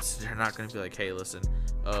phones. They're not gonna be like, hey, listen,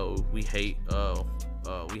 we hate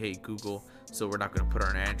Google, so we're not gonna put it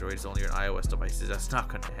on Android. It's only on iOS devices. That's not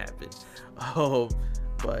gonna happen.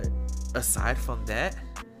 But aside from that,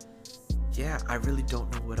 yeah, I really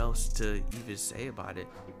don't know what else to even say about it.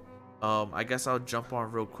 I guess I'll jump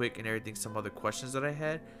on real quick and everything. Some other questions that I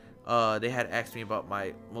had. They had asked me about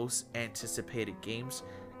my most anticipated games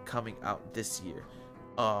coming out this year.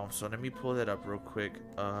 So let me pull that up real quick.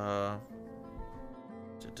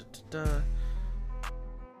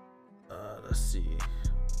 Let's see.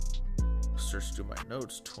 Search through my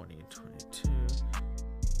notes. 2022.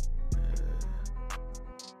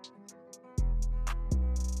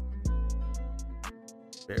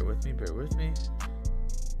 Bear with me, bear with me.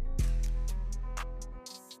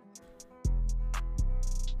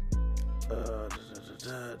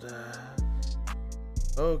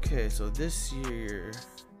 Okay, so this year.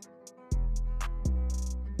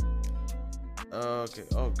 Okay,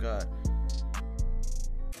 oh god.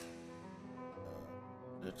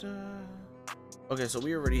 Okay, so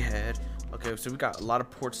we already had. Okay, so we got a lot of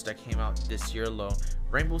ports that came out this year alone.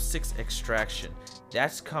 Rainbow Six Extraction,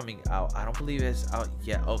 that's coming out. I don't believe it's out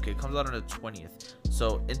yet. Okay, it comes out on the 20th.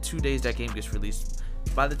 So in 2 days, that game gets released.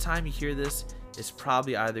 By the time you hear this, it's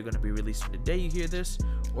probably either going to be released the day you hear this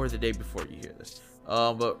or the day before you hear this.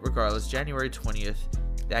 But regardless, January 20th,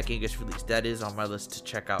 that game gets released. That is on my list to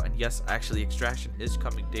check out. And yes, actually, Extraction is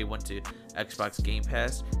coming day one to Xbox Game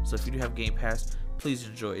Pass. So if you do have Game Pass, please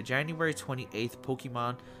enjoy it. January 28th,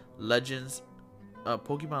 Pokemon Legends.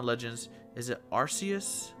 Pokemon Legends. Is it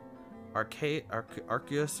Arceus?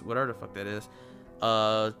 Arceus? Whatever the fuck that is.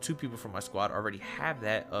 2 people from my squad already have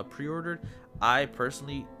that pre-ordered. I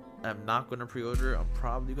personally am not going to pre-order. I'm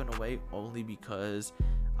probably going to wait only because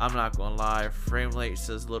I'm not going to lie. Frame rate is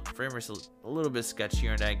a little bit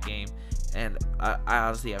sketchier in that game. And I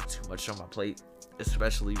honestly have too much on my plate.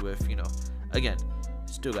 Especially with, you know, again,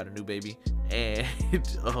 still got a new baby. And,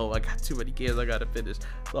 oh, I got too many games I got to finish.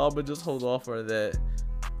 So I'm going to just hold off on that.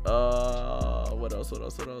 What else?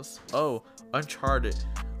 Oh, Uncharted.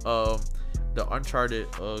 The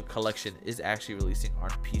Uncharted collection is actually releasing on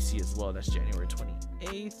PC as well. That's January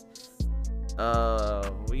 28th.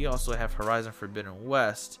 We also have Horizon Forbidden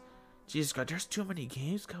West. Jesus God, there's too many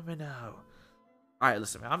games coming out. Alright,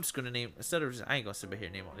 listen, man. I'm just gonna name, instead of just, I ain't gonna sit back here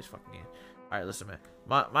and name all these fucking games. Alright, listen, man.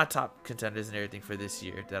 My top contenders and everything for this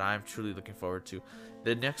year that I'm truly looking forward to.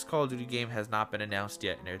 The next Call of Duty game has not been announced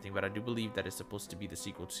yet and everything, but I do believe that it's supposed to be the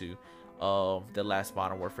sequel to the last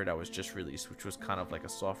Modern Warfare that was just released, which was kind of like a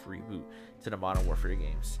soft reboot to the Modern Warfare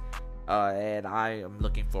games. And I am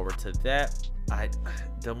looking forward to that.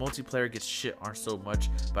 The multiplayer gets shit on so much,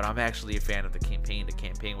 but I'm actually a fan of the campaign. The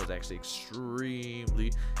campaign was actually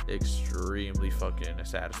extremely fucking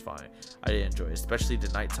satisfying. I did enjoy it, especially the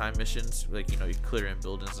nighttime missions, like, you know, you clear in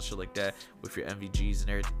buildings and shit like that with your MVGs and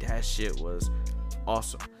everything. That shit was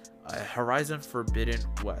awesome. Horizon Forbidden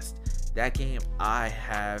West, that game I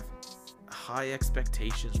have high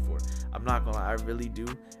expectations for. I'm not gonna lie, I really do.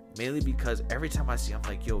 Mainly because every time I see, I'm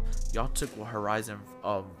like, yo, y'all took what Horizon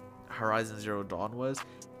Zero Dawn was,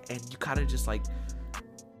 and you kind of just like,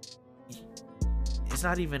 it's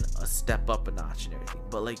not even a step up a notch and everything,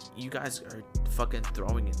 but like, you guys are fucking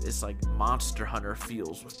throwing it. It's like Monster Hunter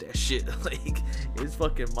feels with that shit. Like, it's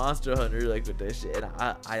fucking Monster Hunter like with that shit, and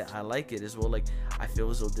I like it as well. Like, I feel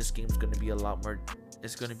as though this game's gonna be a lot more.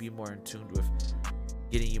 It's gonna be more in tune with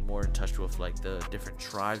getting you more in touch with like the different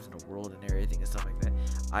tribes in the world and everything and stuff like that.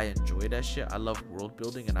 I enjoy that shit. I love world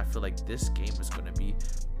building, and I feel like this game is going to be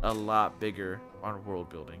a lot bigger on world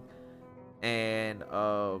building. And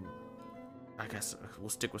I guess we'll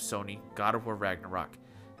stick with Sony. God of War Ragnarok.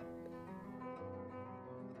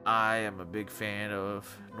 I am a big fan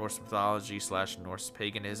of Norse mythology / Norse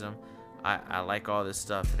paganism. I like all this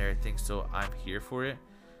stuff and everything, so I'm here for it.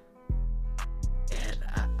 And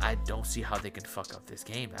I don't see how they can fuck up this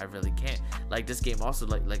game. I really can't. Like, this game also,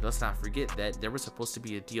 like let's not forget that there was supposed to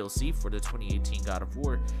be a DLC for the 2018 God of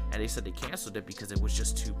War, and they said they canceled it because it was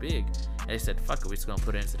just too big. And they said, fuck it, we're just gonna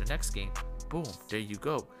put it into the next game. Boom, there you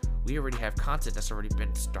go. We already have content that's already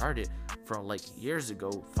been started from like years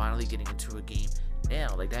ago, finally getting into a game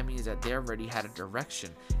now. Like, that means that they already had a direction.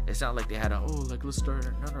 It's not like they had a, oh, like, let's start.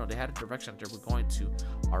 No, they had a direction that they were going to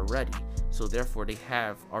already. So therefore, they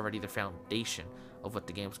have already the foundation of what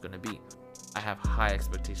the game's going to be. I have high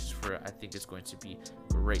expectations for it. I think it's going to be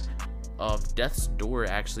great. Death's Door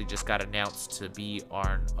actually just got announced to be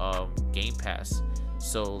on Game Pass.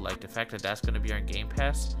 So like, the fact that that's going to be on Game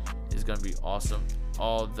Pass is going to be awesome.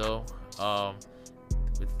 Although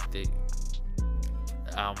with the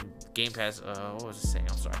Game Pass, what was I saying?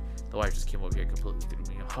 I'm sorry, the wife just came over here, completely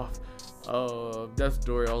threw me off. Death's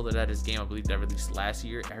Door, all of that is game I believe that released last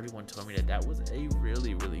year. Everyone told me that that was a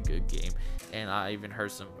really good game, and I even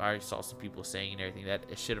heard I saw some people saying and everything that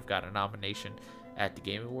it should have got a nomination at the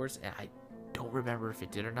Game Awards, and I don't remember if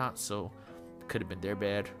it did or not. So it could have been their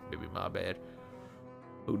bad, maybe my bad,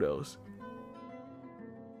 who knows.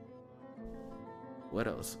 What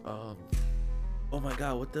else? Oh my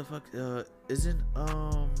god, what the fuck? Isn't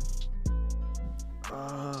A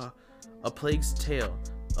Plague's Tale?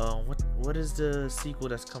 What is the sequel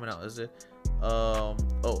that's coming out? Is it A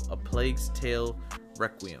Plague's Tale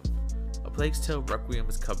Requiem? A Plague's Tale Requiem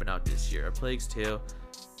is coming out this year. A Plague's Tale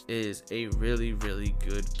is a really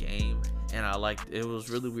good game, and I liked it. Was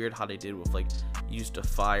really weird how they did with like used the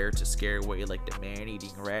fire to scare away like the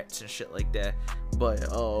man-eating rats and shit like that. But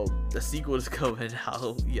the sequel is coming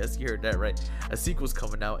out. Yes, you heard that right. A sequel's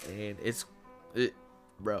coming out, and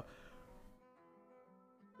bro,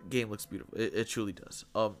 game looks beautiful. It truly does.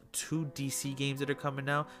 2 DC games that are coming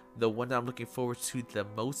out. The one that I'm looking forward to the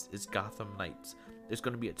most is Gotham Knights. There's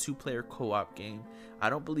going to be a 2-player co-op game. I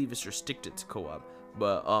don't believe it's restricted to co-op,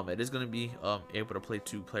 but it is going to be able to play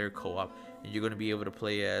 2-player co-op, and you're going to be able to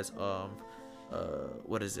play as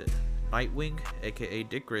what is it, Nightwing, aka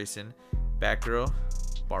Dick Grayson, Batgirl,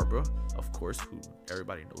 Barbara, of course, who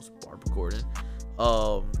everybody knows, Barbara Gordon,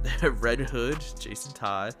 Red Hood, Jason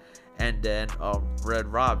Todd, and then Red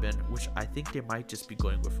Robin, which I think they might just be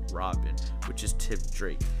going with Robin, which is Tim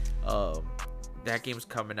Drake. That game's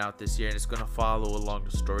coming out this year, and it's going to follow along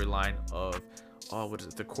the storyline of what is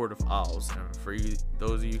it, the Court of Owls. And for you,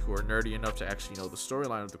 those of you who are nerdy enough to actually know the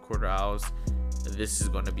storyline of the Court of Owls, this is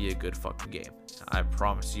going to be a good fucking game. I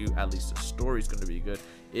promise you, at least the story's going to be good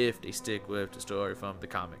if they stick with the story from the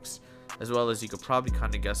comics, as well as you could probably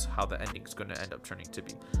kind of guess how the ending is going to end up turning to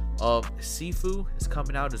be. Sifu is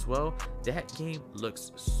coming out as well. That game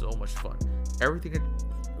looks so much fun. Everything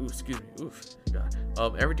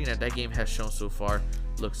everything that game has shown so far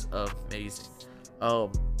looks amazing. The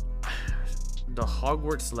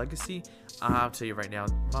Hogwarts Legacy, I'll tell you right now,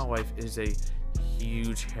 my wife is a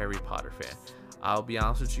huge Harry Potter fan. I'll be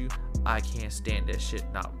honest with you, I can't stand that shit,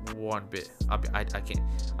 not one bit.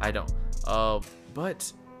 I don't.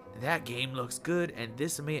 But that game looks good, and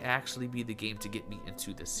this may actually be the game to get me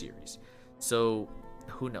into the series. So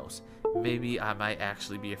who knows? Maybe I might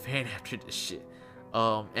actually be a fan after this shit.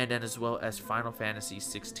 And then as well as Final Fantasy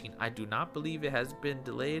 16. I do not believe it has been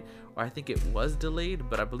delayed, or I think it was delayed,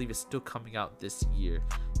 but I believe it's still coming out this year.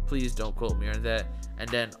 Please don't quote me on that. And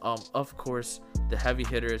then of course the heavy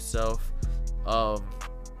hitter itself,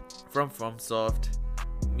 from FromSoft,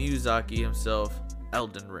 Miyazaki himself,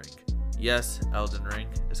 Elden Ring. Yes, Elden Ring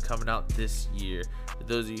is coming out this year. For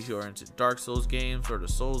those of you who are into Dark Souls games, or the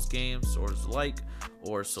Souls games, Souls-like,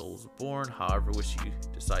 or Soulsborne, however which you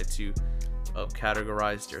decide to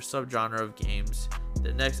categorize their subgenre of games,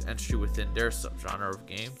 the next entry within their subgenre of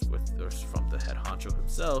games, from the head honcho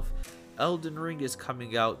himself, Elden Ring is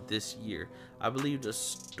coming out this year. I believe the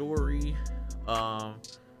story, how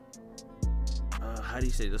do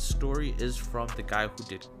you say, the story is from the guy who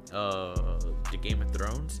did the Game of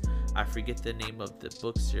Thrones. I forget the name of the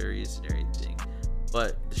book series and everything,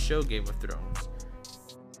 but the show Game of Thrones,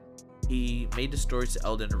 he made the story to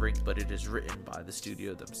Elden Ring, but it is written by the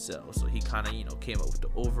studio themselves. So he kind of, came up with the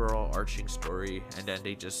overall arching story, and then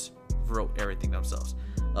they just wrote everything themselves.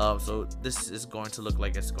 So this is going to look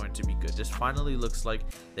like it's going to be good. This finally looks like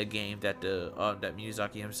the game that that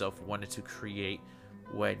Miyazaki himself wanted to create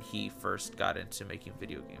when he first got into making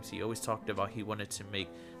video games. He always talked about he wanted to make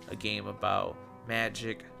a game about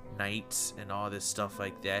magic, knights, and all this stuff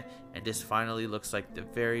like that. And this finally looks like the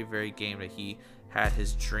very, very game that he had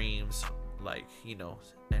his dreams,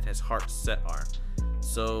 and his heart set on.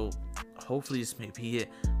 So hopefully this may be it.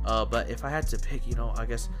 But if I had to pick, I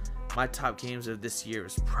guess my top games of this year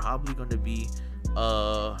is probably going to be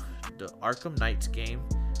the Arkham Knights game,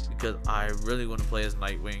 because I really want to play as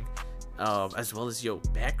Nightwing. As well as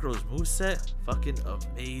Batgirl's moveset, fucking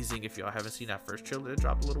amazing. If y'all haven't seen that first trailer that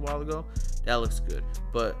dropped a little while ago, that looks good.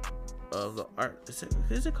 But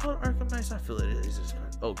is it called Arkham Knights? I feel it is.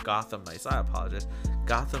 Gotham Knights. I apologize.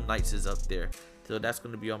 Gotham Knights is up there, so that's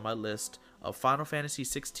going to be on my list. Final Fantasy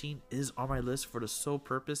 16 is on my list for the sole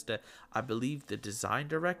purpose that I believe the design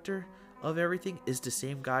director of everything is the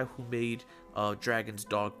same guy who made Dragon's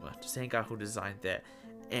Dogma, the same guy who designed that.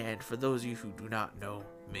 And for those of you who do not know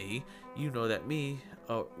me, you know that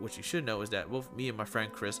what you should know is that both me and my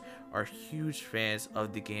friend Chris are huge fans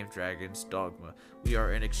of the game Dragon's Dogma. We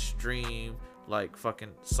are an extreme,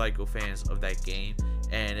 fucking psycho fans of that game,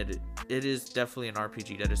 and it is definitely an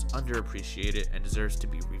RPG that is underappreciated and deserves to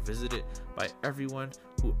be revisited by everyone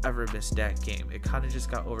who ever missed that game. It kind of just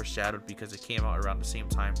got overshadowed because it came out around the same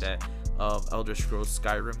time that Elder Scrolls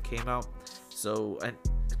Skyrim came out, and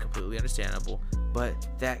it's completely understandable. But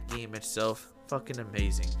that game itself, fucking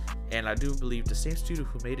amazing. And I do believe the same studio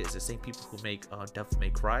who made it is the same people who make Devil May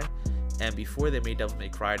Cry. And before they made Devil May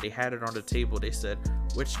Cry, they had it on the table. They said,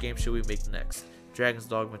 which game should we make next? Dragon's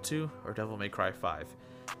Dogma 2 or Devil May Cry 5?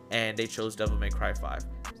 And they chose Devil May Cry 5.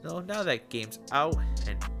 So now that game's out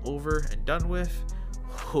and over and done with,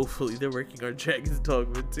 hopefully they're working on Dragon's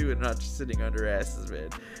Dogma 2 and not just sitting on their asses, man,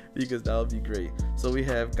 because that would be great. So we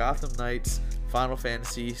have Gotham Knights, Final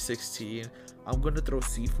Fantasy 16. I'm going to throw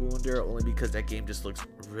Sifu in there only because that game just looks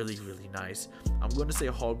really, really nice. I'm going to say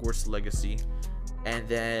Hogwarts Legacy. And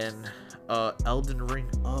then Elden Ring,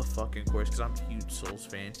 fucking course, because I'm a huge Souls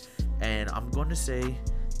fan. And I'm going to say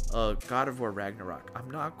God of War Ragnarok. I'm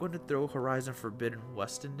not going to throw Horizon Forbidden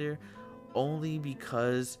West in there only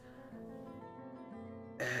because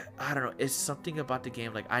I don't know, it's something about the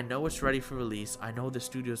game. Like, I know it's ready for release, I know the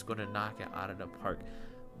studio's going to knock it out of the park,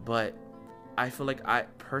 but I feel like I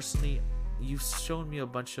personally, you've shown me a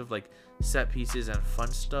bunch of like set pieces and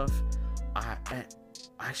fun stuff.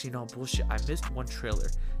 Actually, no, bullshit, I missed one trailer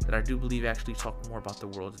that I do believe actually talked more about the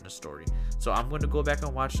world and the story, so I'm going to go back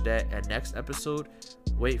and watch that. And next episode,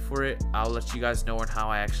 wait for it, I'll let you guys know on how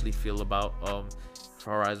I actually feel about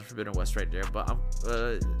Horizon Forbidden West right there. But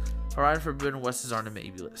Horizon Forbidden West is on the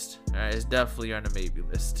maybe list. Alright, it's definitely on the maybe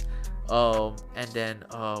list. And then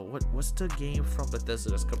what's the game from Bethesda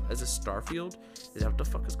that's come? Is it Starfield? Is that what the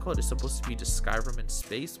fuck it's called? It's supposed to be the Skyrim in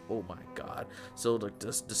space. Oh my god! So like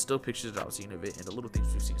the still pictures that I've seen of it and the little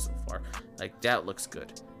things we've seen so far, like that looks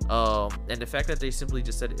good. And the fact that they simply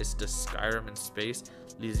just said it's the Skyrim in space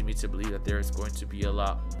leads me to believe that there is going to be a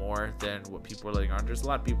lot more than what people are letting on. There's a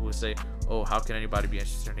lot of people who say, oh, how can anybody be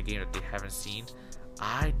interested in a game that they haven't seen?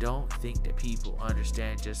 I don't think that people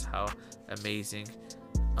understand just how amazing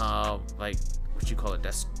like what you call it,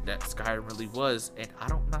 that Skyrim really was. And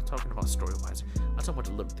I'm not talking about story wise, I'm talking about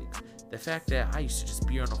the little things. The fact that I used to just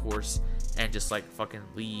be on a horse and just like fucking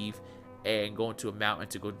leave and go into a mountain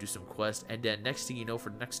to go do some quests, and then next thing you know, for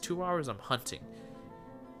the next 2 hours I'm hunting.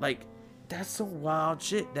 Like, that's some wild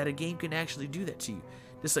shit that a game can actually do that to you.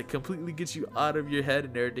 Just like completely gets you out of your head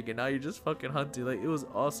and everything, and now you're just fucking hunting. Like, it was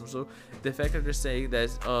awesome. So the fact that they're saying that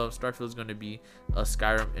Starfield is going to be a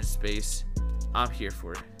Skyrim in space, I'm here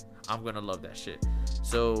for it. I'm gonna love that shit.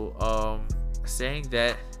 So saying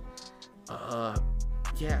that,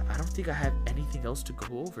 yeah, I don't think I have anything else to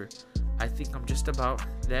go over. I think I'm just about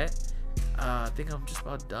that. I think I'm just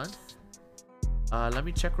about done. Let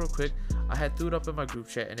me check real quick. I had threw it up in my group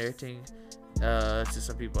chat and everything to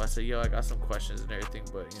some people. I said, yo, I got some questions and everything,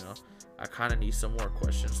 but you know, I kind of need some more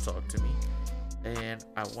questions talked to me. And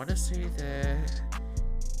I want to say that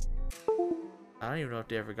I don't even know if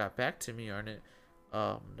they ever got back to me on it.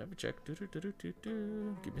 Let me check. Give me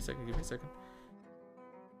a second.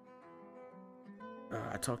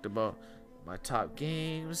 I talked about my top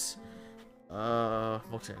games,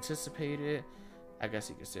 most anticipated. I guess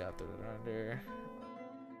you could say out there.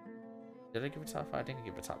 Did I give a top 5? I think I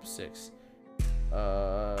gave a top 6.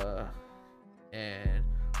 And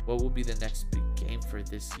what will be the next big game for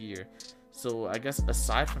this year? So I guess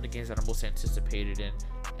aside from the games that I'm most anticipated in,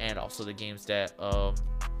 and also the games that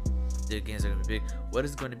the games are gonna be big, what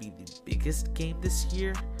is going to be the biggest game this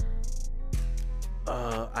year?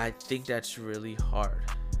 I think that's really hard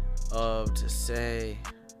to say.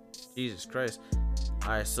 Jesus Christ.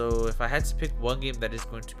 Alright, so if I had to pick one game that is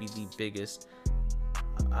going to be the biggest,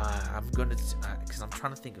 I'm gonna, because I'm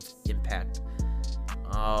trying to think of impact.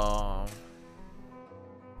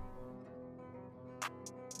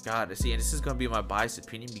 God, see, and this is gonna be my biased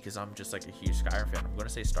opinion because I'm just like a huge Skyrim fan. I'm gonna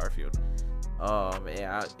say Starfield.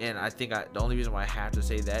 And I think the only reason why I have to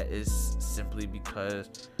say that is simply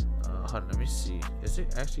because, hold on, let me see. Is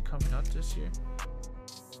it actually coming out this year?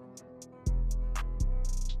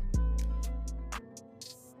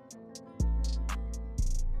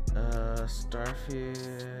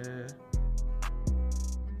 Starfield.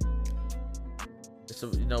 It's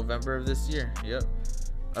November of this year. Yep.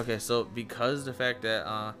 Okay, so because the fact that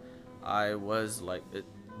I was like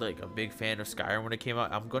a big fan of Skyrim when it came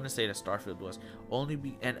out, I'm gonna say that Starfield was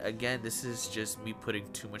and again, this is just me putting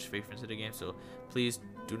too much faith into the game, so please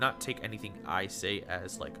do not take anything I say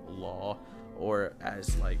as like law or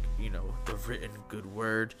as like, you know, the written good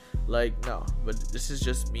word. Like, no, but this is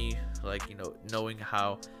just me, like, you know, knowing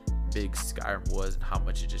how big Skyrim was and how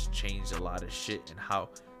much it just changed a lot of shit and how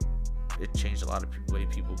it changed a lot of the way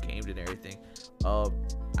people gamed and everything.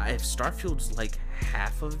 If Starfield's like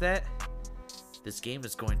half of that, this game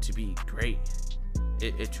is going to be great.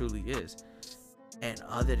 It truly is. And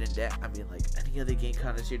other than that, I mean, like any other game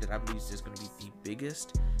kind of shit that I believe is going to be the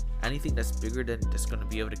biggest, anything that's bigger than that's going to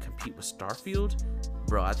be able to compete with Starfield,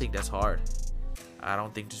 bro, I think that's hard. I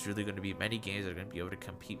don't think there's really going to be many games that are going to be able to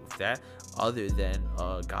compete with that other than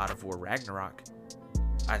God of War Ragnarok.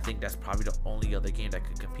 I think that's probably the only other game that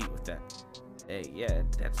could compete with that. Hey, yeah,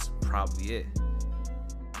 that's probably it.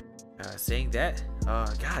 Saying that,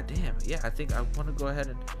 god damn, yeah, I think I want to go ahead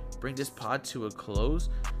and bring this pod to a close.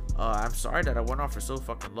 I'm sorry that I went on for so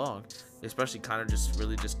fucking long, especially kind of just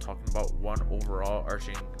really just talking about one overall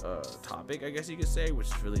arching topic, I guess you could say, which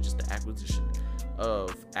is really just the acquisition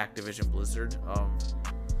of Activision Blizzard.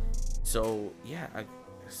 So yeah,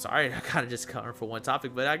 sorry, I kind of just covered for one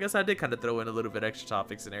topic, but I guess I did kind of throw in a little bit extra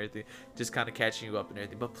topics and everything, just kind of catching you up and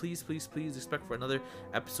everything. But please, please, please expect for another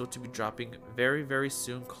episode to be dropping very, very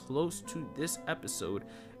soon, close to this episode,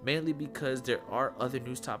 mainly because there are other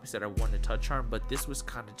news topics that I want to touch on, but this was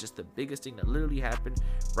kind of just the biggest thing that literally happened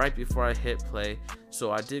right before I hit play.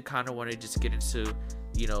 So I did kind of want to just get into,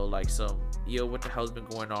 you know, like some, what the hell's been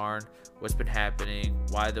going on, what's been happening,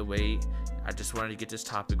 why the wait. I just wanted to get this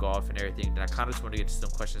topic off and everything. And I kind of just want to get to some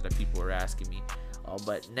questions that people were asking me.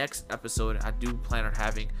 But next episode, I do plan on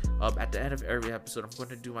having, at the end of every episode, I'm going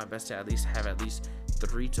to do my best to at least have at least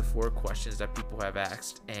 3 to 4 questions that people have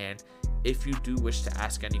asked. And if you do wish to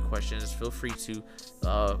ask any questions, feel free to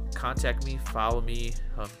contact me, follow me,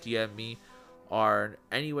 DM me, or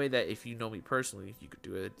any way that if you know me personally, you could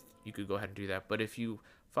do it. You could go ahead and do that. But if you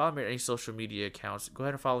follow me on any social media accounts, go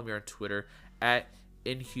ahead and follow me on Twitter at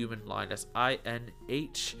Inhuman Line. That's INHUMANLINE.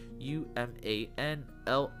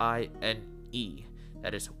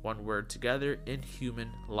 That is one word together, Inhuman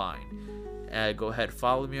Line. Go ahead and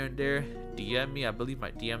follow me on there. DM me. I believe my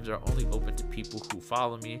DMs are only open to people who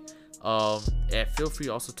follow me. And feel free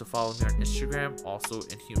also to follow me on Instagram, also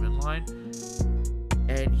Inhuman Line.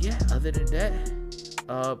 And yeah, other than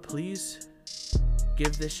that, please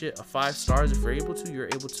give this shit a 5 stars if you're able to. You're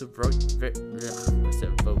able to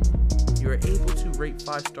You're able to rate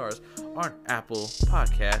 5 stars on Apple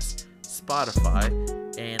Podcasts, Spotify,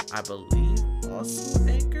 and I believe also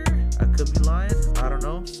Anchor. I could be lying. I don't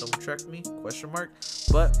know. Someone check me? ?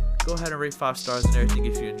 But go ahead and rate 5 stars and everything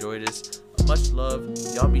if you enjoyed this. Much love.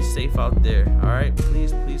 Y'all be safe out there. All right.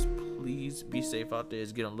 Please, please, please be safe out there.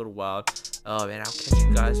 It's getting a little wild. And I'll catch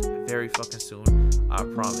you guys very fucking soon. I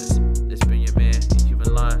promise. It's been your man,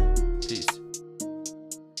 Inhuman Line.